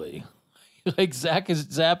immediately. Like Zap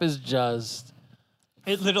is just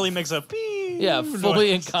It literally makes a beep.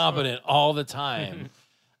 fully noise. incompetent all the time.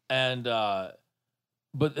 And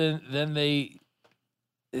but then they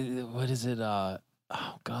what is it? Oh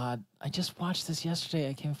God, I just watched this yesterday.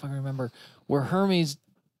 I can't fucking remember where Hermes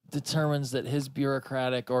determines that his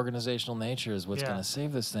bureaucratic organizational nature is what's Yeah. going to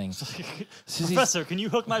save this thing. He's- Professor, can you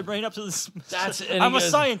hook my brain up to this? That's- and he I'm a goes,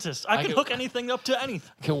 scientist. I I can can- hook anything up to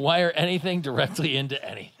anything. can wire anything directly into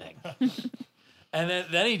anything. And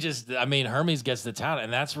then he just, I mean, Hermes gets the talent,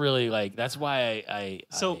 and that's really like, that's why I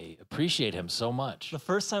appreciate him so much. The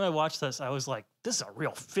first time I watched this, I was like, this is a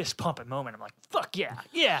real fist pumping moment. I'm like, fuck yeah,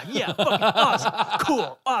 fucking awesome,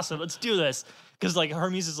 cool, awesome, let's do this. Because like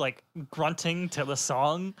Hermes is like grunting to the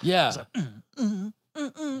song. Yeah.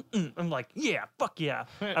 I'm like, yeah, fuck yeah.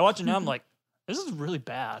 I watch it now, I'm like, this is really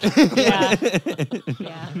bad. Yeah.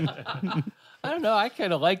 Yeah. I don't know. I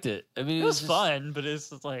kind of liked it. I mean, It was just- fun, but it's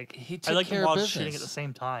just like He I took like care them of while business. shooting at the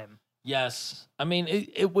same time. Yes. I mean,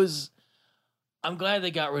 it was, I'm glad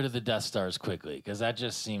they got rid of the Death Stars quickly because that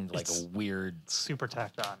just seemed like It's- a weird, Super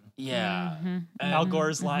tacked on. yeah. Mhm. And- Al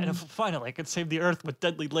Gore's line, finally, I could save the Earth with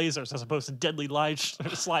deadly lasers as opposed to deadly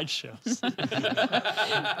slideshows.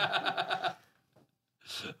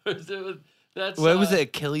 That's, What was it?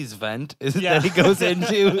 Achilles vent? Is it Yeah. that he goes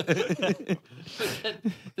into?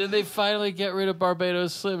 Then they finally get rid of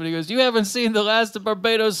Barbados Slim, and he goes, "You haven't seen the last of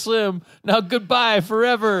Barbados Slim. Now goodbye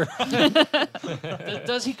forever."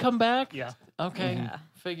 Does he come back? Yeah. Okay. Yeah.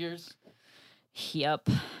 Figures. Yep.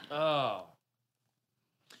 Oh.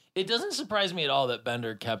 It doesn't surprise me at all that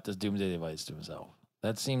Bender kept his Doomsday device to himself.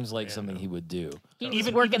 That seems like something he would do. He was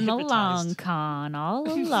Even working the hypnotized. long con all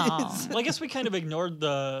along. Well, I guess we kind of ignored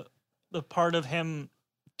the part of him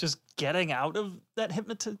just getting out of that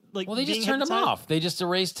hypnotized. Like, Well, they just being turned him hypnotized. off. They just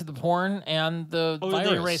erased the porn and the Oh, virus.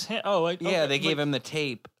 they erased him. Oh, yeah, they gave him the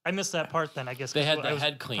tape. I missed that part. Then I guess They 'cause had I the was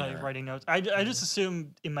head probably cleaner. writing notes. I just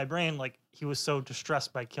assumed in my brain like he was so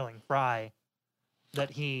distressed by killing Fry that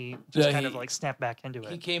he just Yeah, kind of he- like snapped back into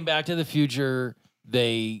He it. came back to the future.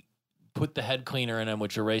 They put the head cleaner in him,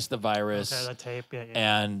 which erased the virus. Okay, that tape. Yeah.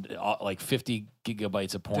 And like 50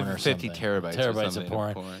 gigabytes of porn or 50 something. terabytes. or Terabytes something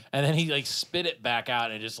of porn. And then he like spit it back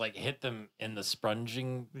out and just like hit them in the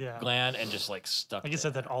sponging Yeah. gland and just like stuck. Like I it.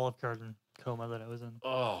 said, that Olive Garden coma that I was in.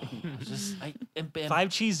 Oh, just and 5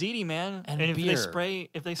 cheese ziti, man. and if beer. they spray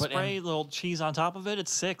But- spray a little cheese on top of it,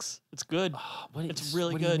 it's 6. It's good. what it's is-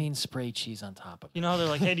 really what do you good. mean spray cheese on top of it? You know, they're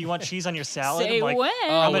like, hey, do you want cheese on your salad? Say I'm like, when.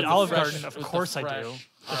 I'm with at the Olive fresh- Garden. Of with the course I fresh do.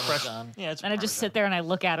 The fresh. Parmesan. Yeah, it's And I just sit Parmesan. there and I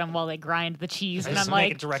look at them while they grind the cheese, I and just I'm make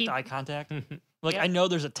like, a direct keep- eye contact. Like, Yeah. I know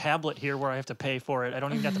there's a tablet here where I have to pay for it. I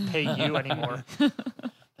don't even have to pay you anymore.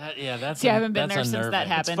 That's See, I haven't been that's there since that unnerving. It's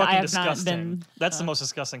happened. fucking I have disgusting. not been. That's the most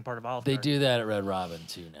disgusting part of Olive They Garden. do that at Red Robin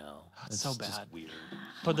too now. It's so just bad. weird.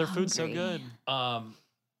 But their food's so Hungry. good.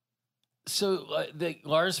 So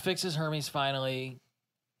Lars fixes Hermes finally,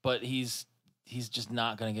 but he's just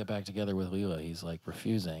not going to get back together with Leela. He's like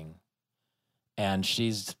refusing, and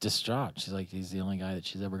she's distraught. She's like, he's the only guy that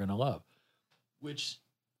she's ever going to love. Which,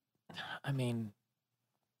 I mean,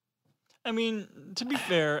 To be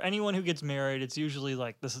fair, anyone who gets married, it's usually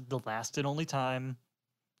like this is the last and only time.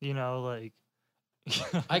 You know, like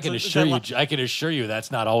I can It's assure that you, I can assure you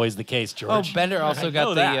that's not always the case, Oh, George. Bender also I got know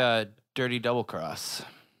the that. dirty double cross.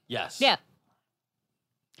 Yes. Yeah.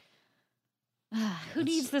 Who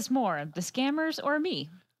needs this more, the scammers or me,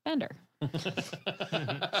 Bender?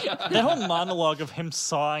 That whole monologue of him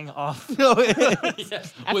sawing off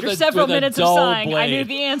After several minutes of sawing, I knew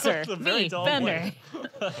the answer. With a very Me, dull Bender.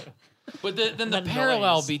 But then the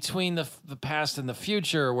parallel between the past and the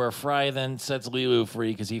future, where Fry then sets Leeloo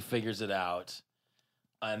free because he figures it out,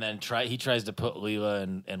 and then he tries to put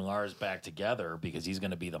Leela and Lars back together because he's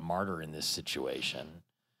going to be the martyr in this situation.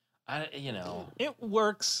 It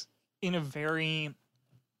works in a very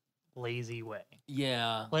lazy way.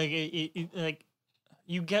 Yeah, Like like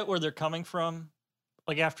you get where they're coming from.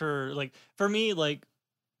 Like after for me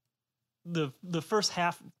the first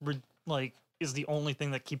half like is the only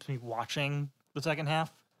thing that keeps me watching the second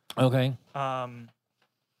half. Okay. And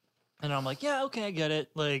I'm like, yeah, okay, I get it.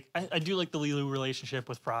 Like I do like the Leeloo relationship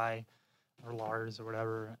with Fry or Lars or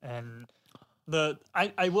whatever. And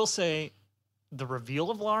I will say the reveal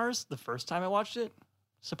of Lars the first time I watched it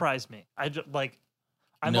surprised me.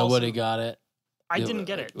 Nobody got it. I didn't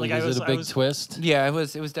get it. Like, was it a big twist? Yeah, it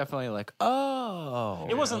was definitely like, oh.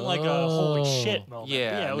 It wasn't like a holy shit moment.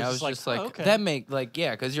 Yeah, it was just like, okay. that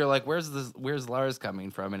because you're like, where's Lars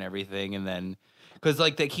coming from and everything, and then because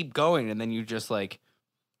like they keep going, and then you just like,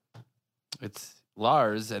 it's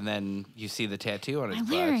Lars, and then you see the tattoo on his butt.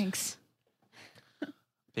 Larynx.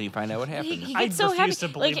 Then you find out what happened. He I gets so refuse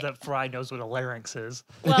happy. to believe that Fry knows what a larynx is.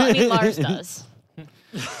 Well, I mean, Lars does.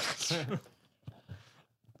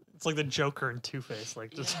 It's like the Joker and Two-Face,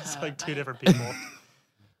 like just it's like two different people.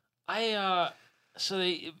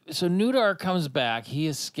 So Nudar comes back. He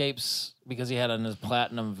escapes because he had on his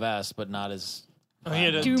platinum vest, but not his. He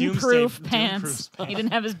had a Doom-proof pants. He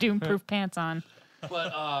didn't have his Doom-proof pants on.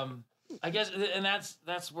 But I guess, and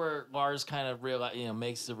that's where Lars kind of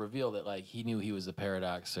makes the reveal that like he knew he was a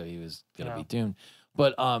paradox, so he was gonna be doomed.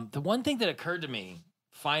 But the one thing that occurred to me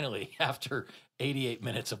finally after 88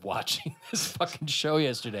 minutes of watching this fucking show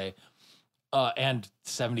yesterday, and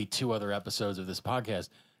 72 other episodes of this podcast,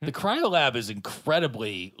 the Cryolab is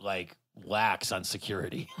incredibly like lax on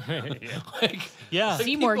security.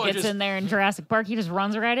 Seymour gets in there in Jurassic Park. He just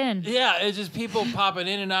runs right in. Yeah, it's just people popping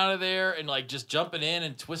in and out of there and like just jumping in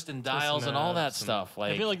and twisting dials and all that stuff.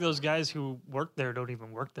 Like I feel like those guys who work there don't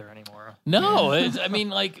even work there anymore. No, I mean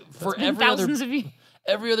like for every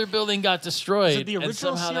other building got destroyed. Is it the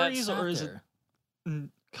original and series or is it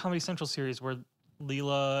Comedy Central series where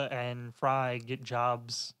Leela and Fry get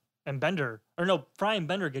jobs and Fry and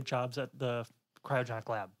Bender get jobs at the cryogenic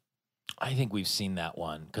lab? I think we've seen that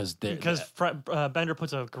one because Bender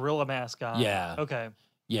puts a gorilla mask on. Yeah. Okay.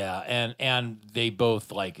 Yeah, and they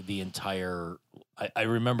both like the entire. I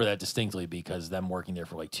remember that distinctly because them working there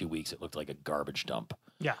for like 2 weeks, it looked like a garbage dump.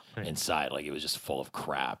 Yeah. Inside, like it was just full of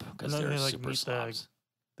crap because they're like super meet slobs.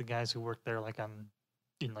 the guys who work there like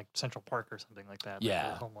in like Central Park or something like that. Yeah.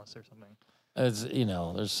 Like homeless or something.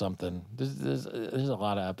 There's something. There's a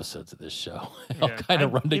lot of episodes of this show. All kind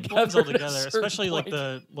of run together. Especially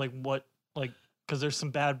point. Because there's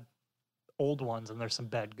some bad old ones and there's some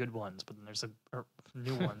bad good ones, but then there's some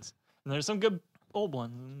new ones and there's some good old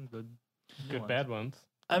ones and good ones. Bad ones.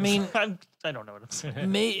 I mean, I don't know what I'm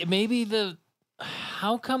saying. Maybe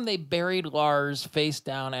how come they buried Lars face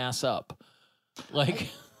down, ass up? Like,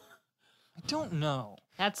 I don't know.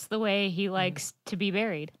 That's the way he likes to be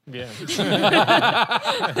buried. Yeah.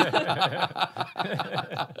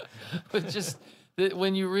 But just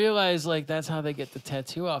when you realize like that's how they get the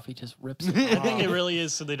tattoo off, he just rips it I off. think it really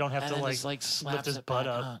is so they don't have to just, slaps lift his butt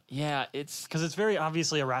up. on. Yeah, it's because it's very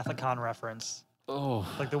obviously a Wrath of Khan reference. Oh,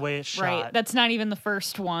 like the way it's shot. Right, that's not even the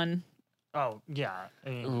first one. Oh yeah. I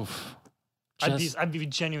mean, oof. I'd be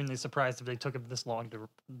genuinely surprised if they took it this long to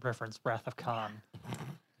reference Wrath of Khan.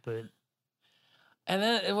 But and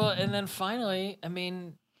then finally, I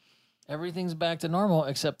mean, everything's back to normal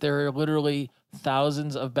except there are literally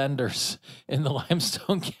thousands of Benders in the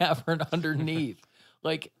limestone cavern underneath.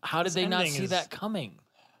 Like, how did they not see that coming?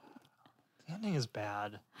 The ending is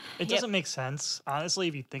bad. It doesn't make sense, honestly,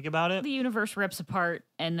 if you think about it. The universe rips apart,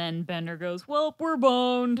 and then Bender goes, "Well, we're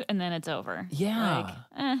boned," and then it's over. Yeah.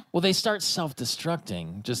 Well, they start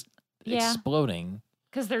self-destructing, just exploding.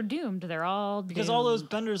 Because they're doomed. They're all doomed. Because all those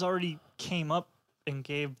Benders already came up and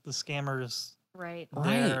gave the scammers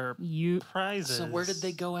their prizes. So where did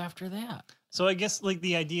they go after that? So I guess like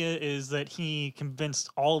the idea is that he convinced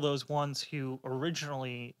all those ones who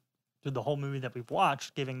originally did the whole movie that we've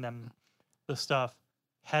watched, giving them the stuff,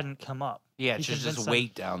 hadn't come up. Yeah, just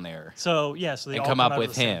wait down there. So they all come up with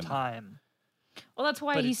at the same him. Time. Well, that's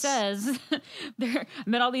why he says, I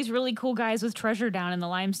met all these really cool guys with treasure down in the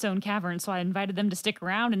limestone cavern, so I invited them to stick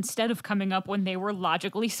around instead of coming up when they were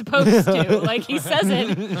logically supposed to. Like, he says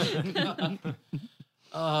it.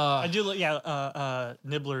 I do.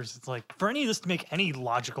 Nibblers. It's like for any of this to make any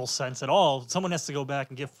logical sense at all, someone has to go back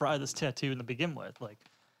and give Fry this tattoo to begin with. Like,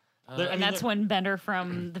 and that's when Bender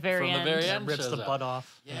from the very From end. the very end rips shows the up. butt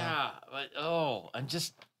off. Yeah, but I'm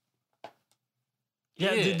just.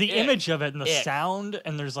 Yeah, Ew, the ick. image of it and the Ick. sound,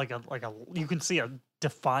 and there's like a you can see a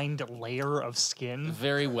defined layer of skin.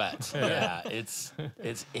 Very wet. Yeah, it's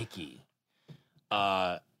icky.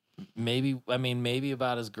 Maybe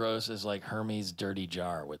about as gross as like Hermes' dirty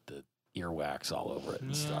jar with the earwax all over it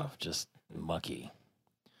and Yeah. stuff. Just mucky.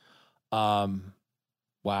 Wow.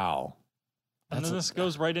 And That's then a- this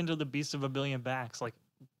goes right into the Beast of a Billion Backs, like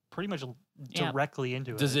pretty much Yeah. directly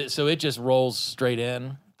into Does it. it? So it just rolls straight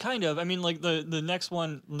in. Kind of. I mean, like the next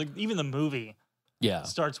one, even the movie Yeah.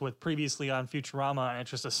 starts with previously on Futurama, and it's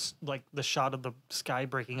just like the shot of the sky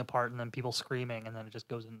breaking apart and then people screaming, and then it just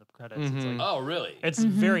goes into the credits. It's Mhm. like, Oh, really? it's Mhm.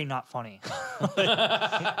 very not funny.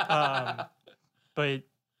 But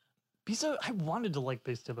I wanted to like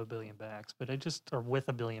Beast of a Billion Backs, but or with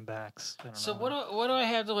a billion backs. I don't So know. what do I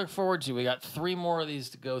have to look forward to? We got 3 more of these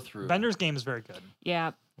to go through. Bender's Game is very good.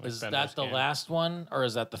 Yeah. Is Bender's that the Game. last one, or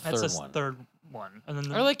is that the That's third his one? third one, and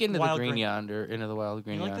then I like Into the Wild Green Yonder, Into the Wild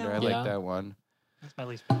Green like that Yonder. I one? Yeah. like that one. That's my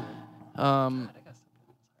least favorite. Um, God, I guess.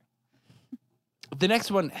 the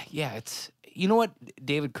next one, yeah, it's what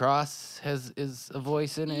David Cross is a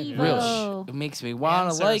voice in it, Evo. which it makes me want And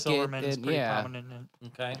to Sarah like Silverman it. is And, pretty yeah, prominent in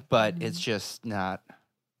it. Okay. but it's just not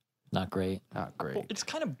Not great. great. Well, it's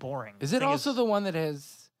kind of boring. Is it Thing also the one that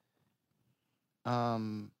has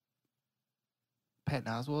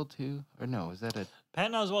Patton Oswalt too? Or no, is that a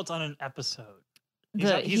Patton Oswalt's on an episode?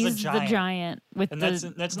 He's the giant with And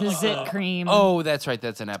the that's the not zit the- cream. Oh, that's right,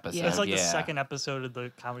 that's an episode. Yeah. It's like yeah. the second episode of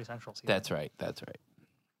the Comedy Central season. That's right. That's right.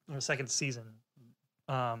 Or the second season.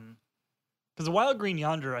 Because the Wild Green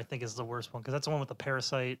Yonder, I think, is the worst one because that's the one with the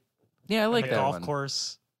parasite. Yeah, I and like the that golf one.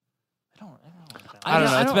 course. I don't like that I don't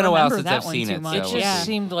one. know. I It's don't been a while remember since that I've one seen too it. much. It So just Yeah.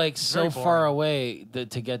 seemed like so very far boring. away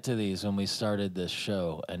to get to these when we started this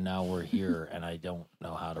show, and now we're here, and I don't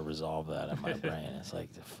know how to resolve that in my brain. It's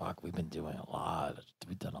like, fuck, we've been doing a lot.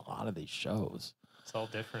 We've done a lot of these shows. It's all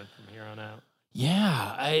different from here on out.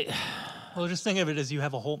 Yeah, Well, just think of it as you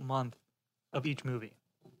have a whole month of each movie.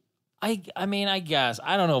 I mean, I guess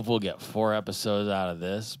I don't know if we'll get 4 episodes out of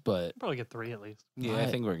this, but Probably get 3 at least. Yeah, I- I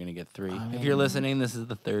think we're gonna get 3. I If you're mean- listening, this is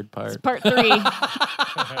the third It's part. part 3.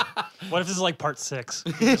 What if this is like part 6?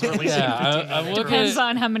 You just release it in Yeah, 15 I'm minutes. looking Depends at-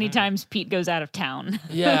 on how many times Pete goes out of town.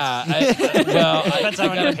 yeah. Depends on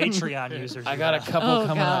how many Patreon users. I you got a have. couple Oh,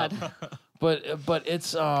 coming God. up, but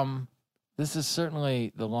it's this is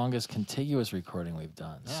certainly the longest contiguous recording we've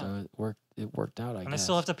done. Yeah. So it worked out. I And I guess.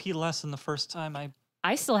 still have to pee less than the first time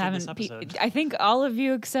I still Did this haven't. episode. I think all of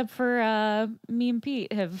you except for me and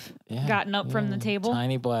Pete have Yeah, gotten up from the yeah, table.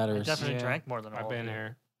 Tiny I bladders. definitely Yeah. drank more than all I've of been you.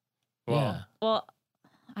 here. Yeah. Well, Well,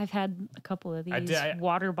 I've had a couple of I these did-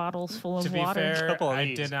 water bottles full to of be water. fair, Couple of I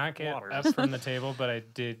these did not get waters. up from the table, but I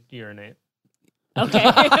did urinate. Okay.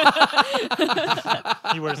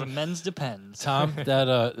 He wears a men's Depends. Tom,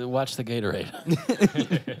 that watch the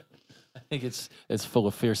Gatorade. I think it's full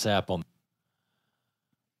of fierce apple.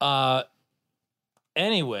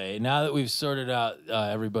 Anyway, now that we've sorted out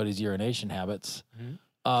everybody's urination habits,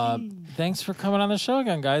 thanks for coming on the show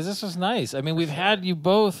again, guys. This was nice. I mean, we've had you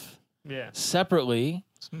both Yeah. separately.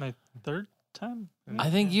 It's my third time. I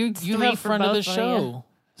think you Three have for friend of the both of show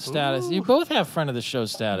status. You both have friend of the show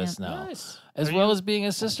status now, Nice. as Are well you- as being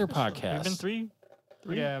a sister We've podcast. been three.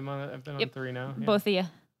 Yeah, I've been on Yep. 3 now. Yeah. Both of you.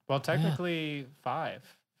 Well, technically 5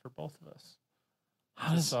 for both of us.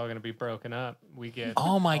 How It's does? all going to be broken up. We get.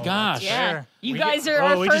 Oh my all gosh! that Yeah. Fair. You We guys get- are Oh,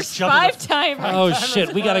 our we just first jumped in the- 5-timers. Oh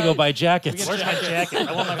shit! We gotta go buy jackets. Where's my jacket?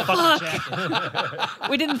 I want my fucking jacket.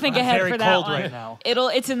 We didn't think I'm ahead very for that cold one. right now.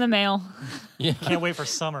 It's in the mail. Yeah, Can't wait for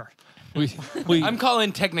summer. we I'm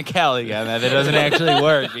calling technicality on that. That doesn't actually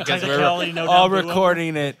work because Technicality, we're no all doubt, boo-boo.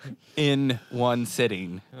 recording it in one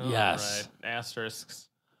sitting. All Yes. right. Asterisks.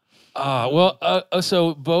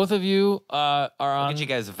 So both of you are I'll on. get you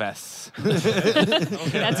guys vests.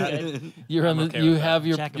 That's good. You're on I'm the. okay You with that. have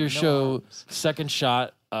your Jacket your with no show arms. Second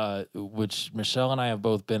Shot, which Michelle and I have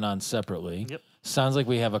both been on separately. Yep. Sounds like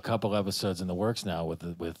we have a couple episodes in the works now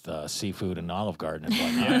with seafood and Olive Garden and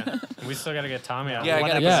whatnot. Yeah. And we still got to get Tommy out. Yeah, I One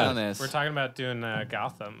gotta episode. get on this. We're talking about doing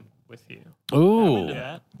Gotham with you. Ooh, I'm into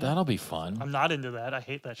that. that'll be fun. I'm not into that. I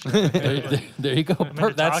hate that shit. There you go. I'm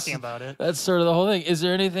into That's talking about it. that's sort of the whole thing. Is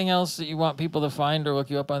there anything else that you want people to find or look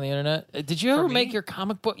you up on the internet? Did you ever me? make your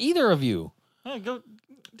comic book? Either of you? Yeah, go.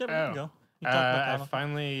 Deborah, you Oh. go. You talk about I comic.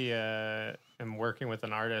 finally am working with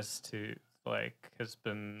an artist has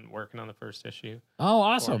been working on the first issue Oh, for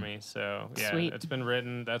awesome! me. So yeah, Sweet. it's been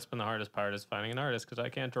written. That's been the hardest part is finding an artist because I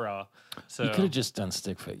can't draw. So You could have just done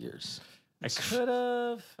stick figures. I could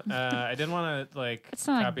have. I didn't want to It's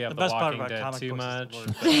not- copy out The The best part Walking about Dead comic too books is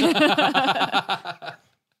much.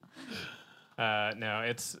 the No,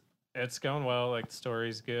 it's going well. Like the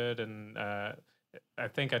story's good, and I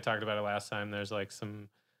think I talked about it last time. There's like some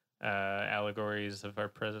allegories of our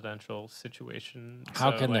presidential situation.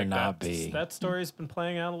 How So, can there like, not be? That story's been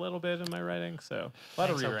playing out a little bit in my writing, so a lot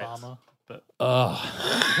Thanks, of rewrites. Obama. But Oh,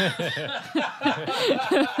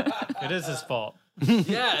 it is his fault.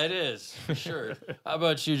 yeah, it is for sure. How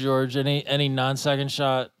about you, George? Any non-second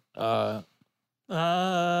shot?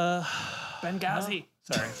 Benghazi.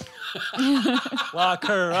 Sorry. Lock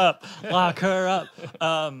her up. Lock her up.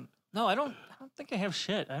 No, I don't think I have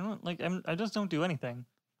shit. I don't like. I just don't do anything.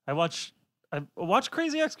 I watch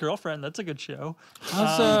Crazy Ex-Girlfriend. That's a good show.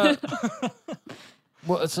 How's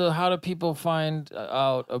well, so how do people find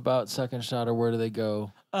out about Second Shot, or where do they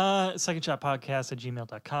go? Second Shot Podcast at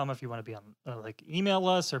gmail.com if you want to be on, email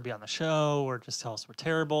us or be on the show or just tell us we're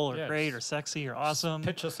terrible or Yes. great or sexy or awesome.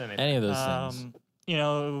 Pitch us anything. Any of those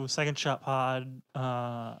things? Second Shot Pod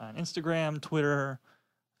on Instagram, Twitter,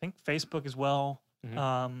 I think Facebook as well.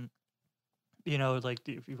 Mhm.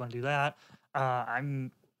 If you want to do that,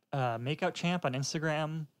 I'm Makeout Champ on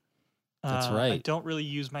Instagram. That's I right. don't really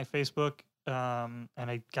use my Facebook, and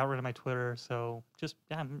I got rid of my Twitter, so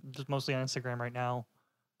I'm just mostly on Instagram right now.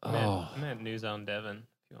 Oh, I'm at News on Devon if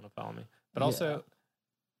you want to follow me. But Yeah. also,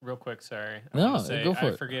 real quick, sorry. I No, wanna say, go for I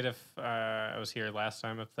it. forget if I was here last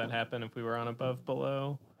time, if that happened, if we were on Above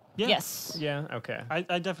Below. Yeah. Yes. Yeah, okay. I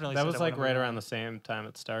definitely That said was like whenever right we were around on. the same time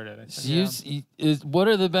it started. I so think. what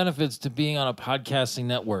are the benefits to being on a podcasting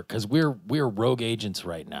network? Because we're rogue agents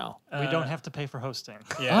right now. We don't have to pay for hosting.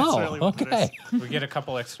 Yeah, Oh, really what it okay. we get a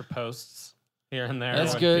couple extra posts here and there.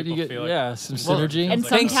 That's when good. You people get feel like- some Well, synergy. And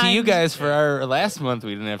Thanks to you Sometimes- guys for our last month.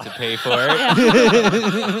 We didn't have to pay for it.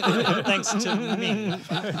 Thanks to me.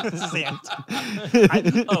 This is the end.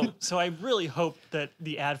 So I really hope that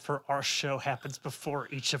the ad for our show happens before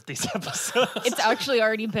each of these episodes. It's actually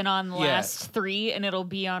already been on the Yeah. last 3, and it'll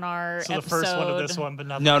be on our so the episode. first one of this one, but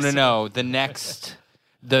not No, the no, second. no. The next,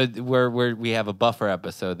 where we have a buffer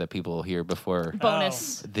episode that people will hear before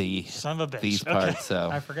bonus. the Son of a bitch. these Okay. parts. So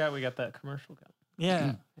I forgot we got that commercial going.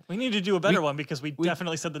 Yeah. We need to do a better one because we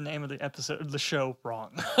definitely said the name of the episode, the show,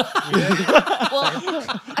 wrong.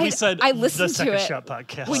 Well, We said I the listened to Second it. Shot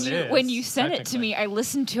Podcast. When is, you sent it to me, technically. I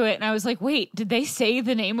listened to it and I was like, "Wait, did they say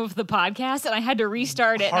the name of the podcast?" And I had to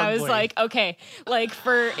restart it. And I was Hardly. like, "Okay,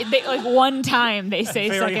 one time they say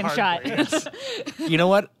Very second shot." hardly, yes. you know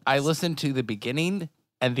what? I listened to the beginning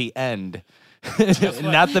and the end,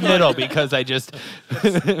 not the middle, because I just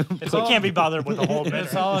It's We all, can't be bothered with the whole minute.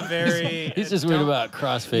 It's all a very. He's just weird don't- about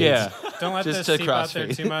crossfades. yeah. Don't let Just this to seep out there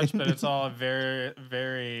crossfade. too much, but it's all a very,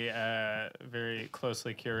 very, very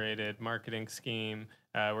closely curated marketing scheme.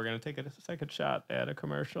 We're gonna take a second shot at a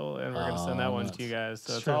commercial, and we're gonna send that one to you guys.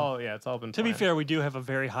 So it's true. all, it's all been. To be planned. fair, we do have a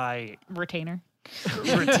very high Retainer.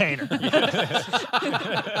 retainer.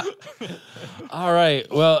 All right.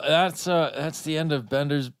 Well, that's the end of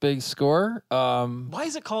Bender's big score. Why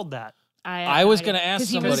is it called that? I was gonna ask 'cause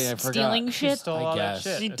he somebody, was I forgot. stealing He shit. stole I all guess. that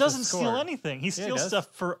shit. He It's a doesn't steal score. anything. He he steals does. stuff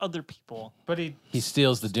for other people. But he He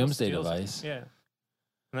steals the Doomsday steals it. device. Yeah,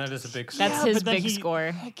 and that is a big. That's Yeah, his but then big he-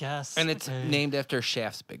 score. I guess. and it's Okay. named after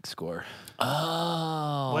Shaft's big score.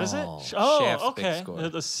 Oh. What is it? Shaft's Oh, big okay. score.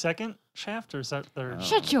 The second shaft, or is that third?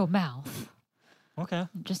 Shut your mouth. Okay,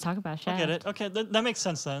 Just talk about I Shaft. get it. Okay, that makes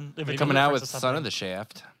sense then. If it Coming out with references Son of something. the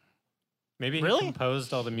Shaft. Maybe he Really?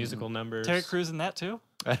 composed all the musical numbers. Terry Crews in that too.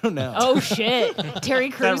 I don't know. Oh shit! Terry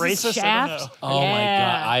Crews racist? I Shaft. don't Oh my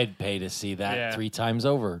Yeah. god! I'd pay to see that Yeah. 3 times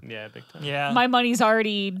over. Yeah, big time. Yeah, My money's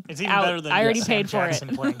already it's even out. better than I already Sam paid for Jackson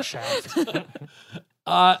it. playing Shaft.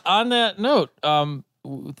 On that note,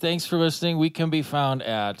 thanks for listening. We can be found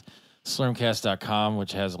at slurmcast.com,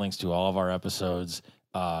 which has links to all of our episodes,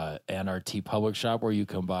 and our TeePublic shop, where you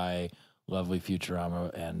can buy lovely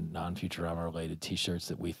Futurama and non-Futurama related t-shirts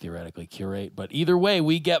that we theoretically curate. But either way,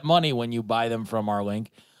 we get money when you buy them from our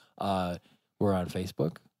link. We're on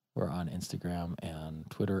Facebook. We're on Instagram and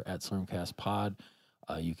Twitter at slurmcastpod.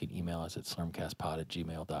 You can email us at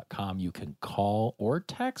slurmcastpod@gmail.com. You can call or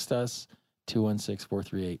text us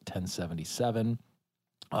 216-438-1077.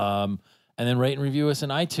 And then rate and review us in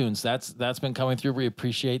iTunes. That's been coming through. We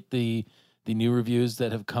appreciate the the new reviews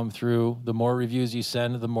that have come through. The more reviews you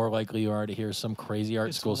send, the more likely you are to hear some crazy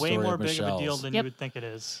art school story way more of big of a deal Michelle's. than you would think it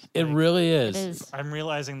is. It Like, really It is. is. I'm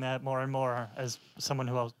realizing that more and more as someone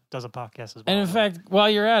who else does a podcast as well. And in fact, while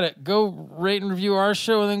you're at it, go rate and review our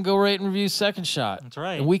show, and then go rate and review Second Shot. That's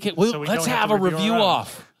right. And we can. So we Let's don't have to a review our own.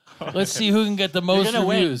 off. Let's see who can get the You're most gonna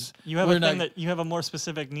reviews. win. You have We're a thing not- that you have a more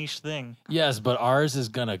specific niche thing. Yes, but ours is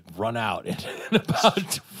gonna run out in about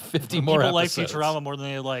 50 more People like episodes. Futurama more than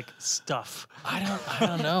they like stuff. I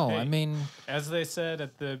don't know. I Hey. mean, As they said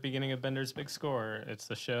at the beginning of Bender's Big Score, it's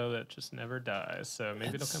the show that just never dies. So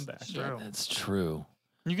maybe it'll come back. True. that's true.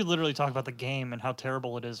 You could literally talk about the game and how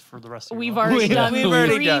terrible it is for the rest of your We've life. already done we've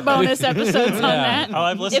already 3 done that. bonus episodes on Yeah. that. Oh,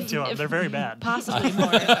 I've listened If- to them. if They're very bad. Possibly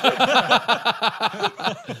more.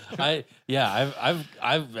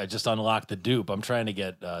 I've just unlocked the dupe. I'm trying to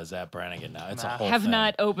get Zap Brannigan now. It's a Nah. whole Have thing.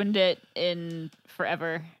 not opened it in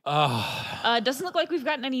forever. Oh, Doesn't look like we've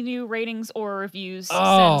gotten any new ratings or reviews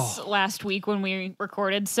Oh. since last week when we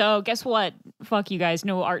recorded. So guess what? Fuck you guys.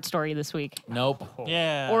 No art story this week. nope.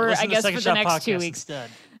 Yeah. Or listen I to guess Second for the Shot next 2 Podcast weeks. Instead.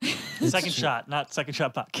 Second Shot, not Second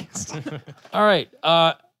Shot Podcast. All right.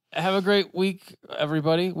 Have a great week,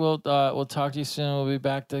 everybody. We'll talk to you soon. We'll be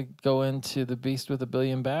back to go into the Beast with a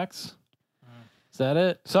Billion Backs. Is that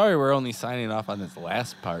it? Sorry, we're only signing off on this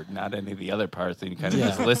last part, not any of the other parts. And you kind of Yeah.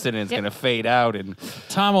 just listen, and it's Yep. going to fade out. And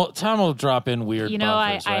Tom will drop in weird You know,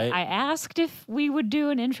 buffers, right? I asked if we would do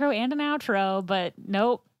an intro and an outro, but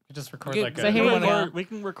nope. You just record Okay, like so a here you go. We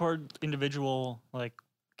can record individual, like,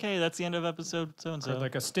 okay, that's the end of episode so and so. record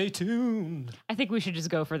like a stay tuned. I think we should just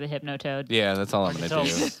go for the Hypnotoad. yeah, that's all I'm going to Tell do.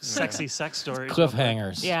 sexy sex stories.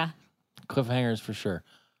 Cliffhangers. Yeah. Cliffhangers for sure.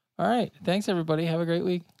 All right. Thanks, everybody. Have a great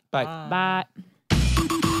week. Bye. Bye.